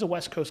because he's a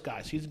West Coast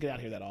guy, so he doesn't get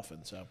out here that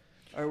often. So,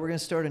 all right, we're going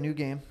to start a new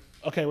game.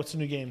 Okay, what's the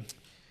new game?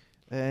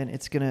 And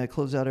it's going to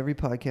close out every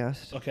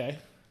podcast. Okay.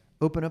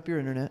 Open up your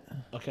internet.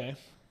 Okay.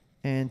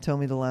 And tell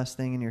me the last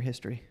thing in your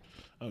history.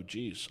 Oh,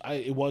 geez.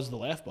 It was the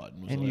laugh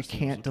button. And you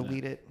can't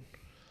delete it.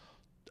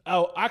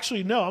 Oh,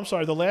 actually, no. I'm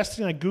sorry. The last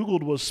thing I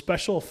Googled was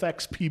special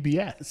effects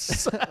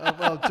PBS.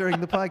 Well, during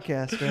the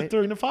podcast, right?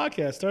 During the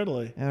podcast,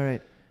 totally. All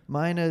right.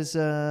 Mine is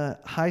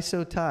High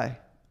So Tie,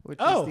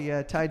 which is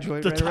the tie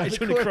joint the right tie around the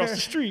joint corner. across the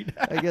street.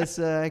 I guess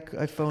I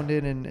phoned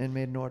in and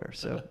made an order.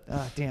 So,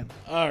 damn.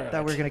 All right.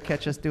 Thought we were going to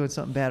catch us doing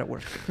something bad at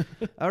work.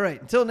 All right.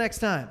 Until next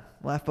time,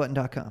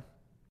 laughbutton.com.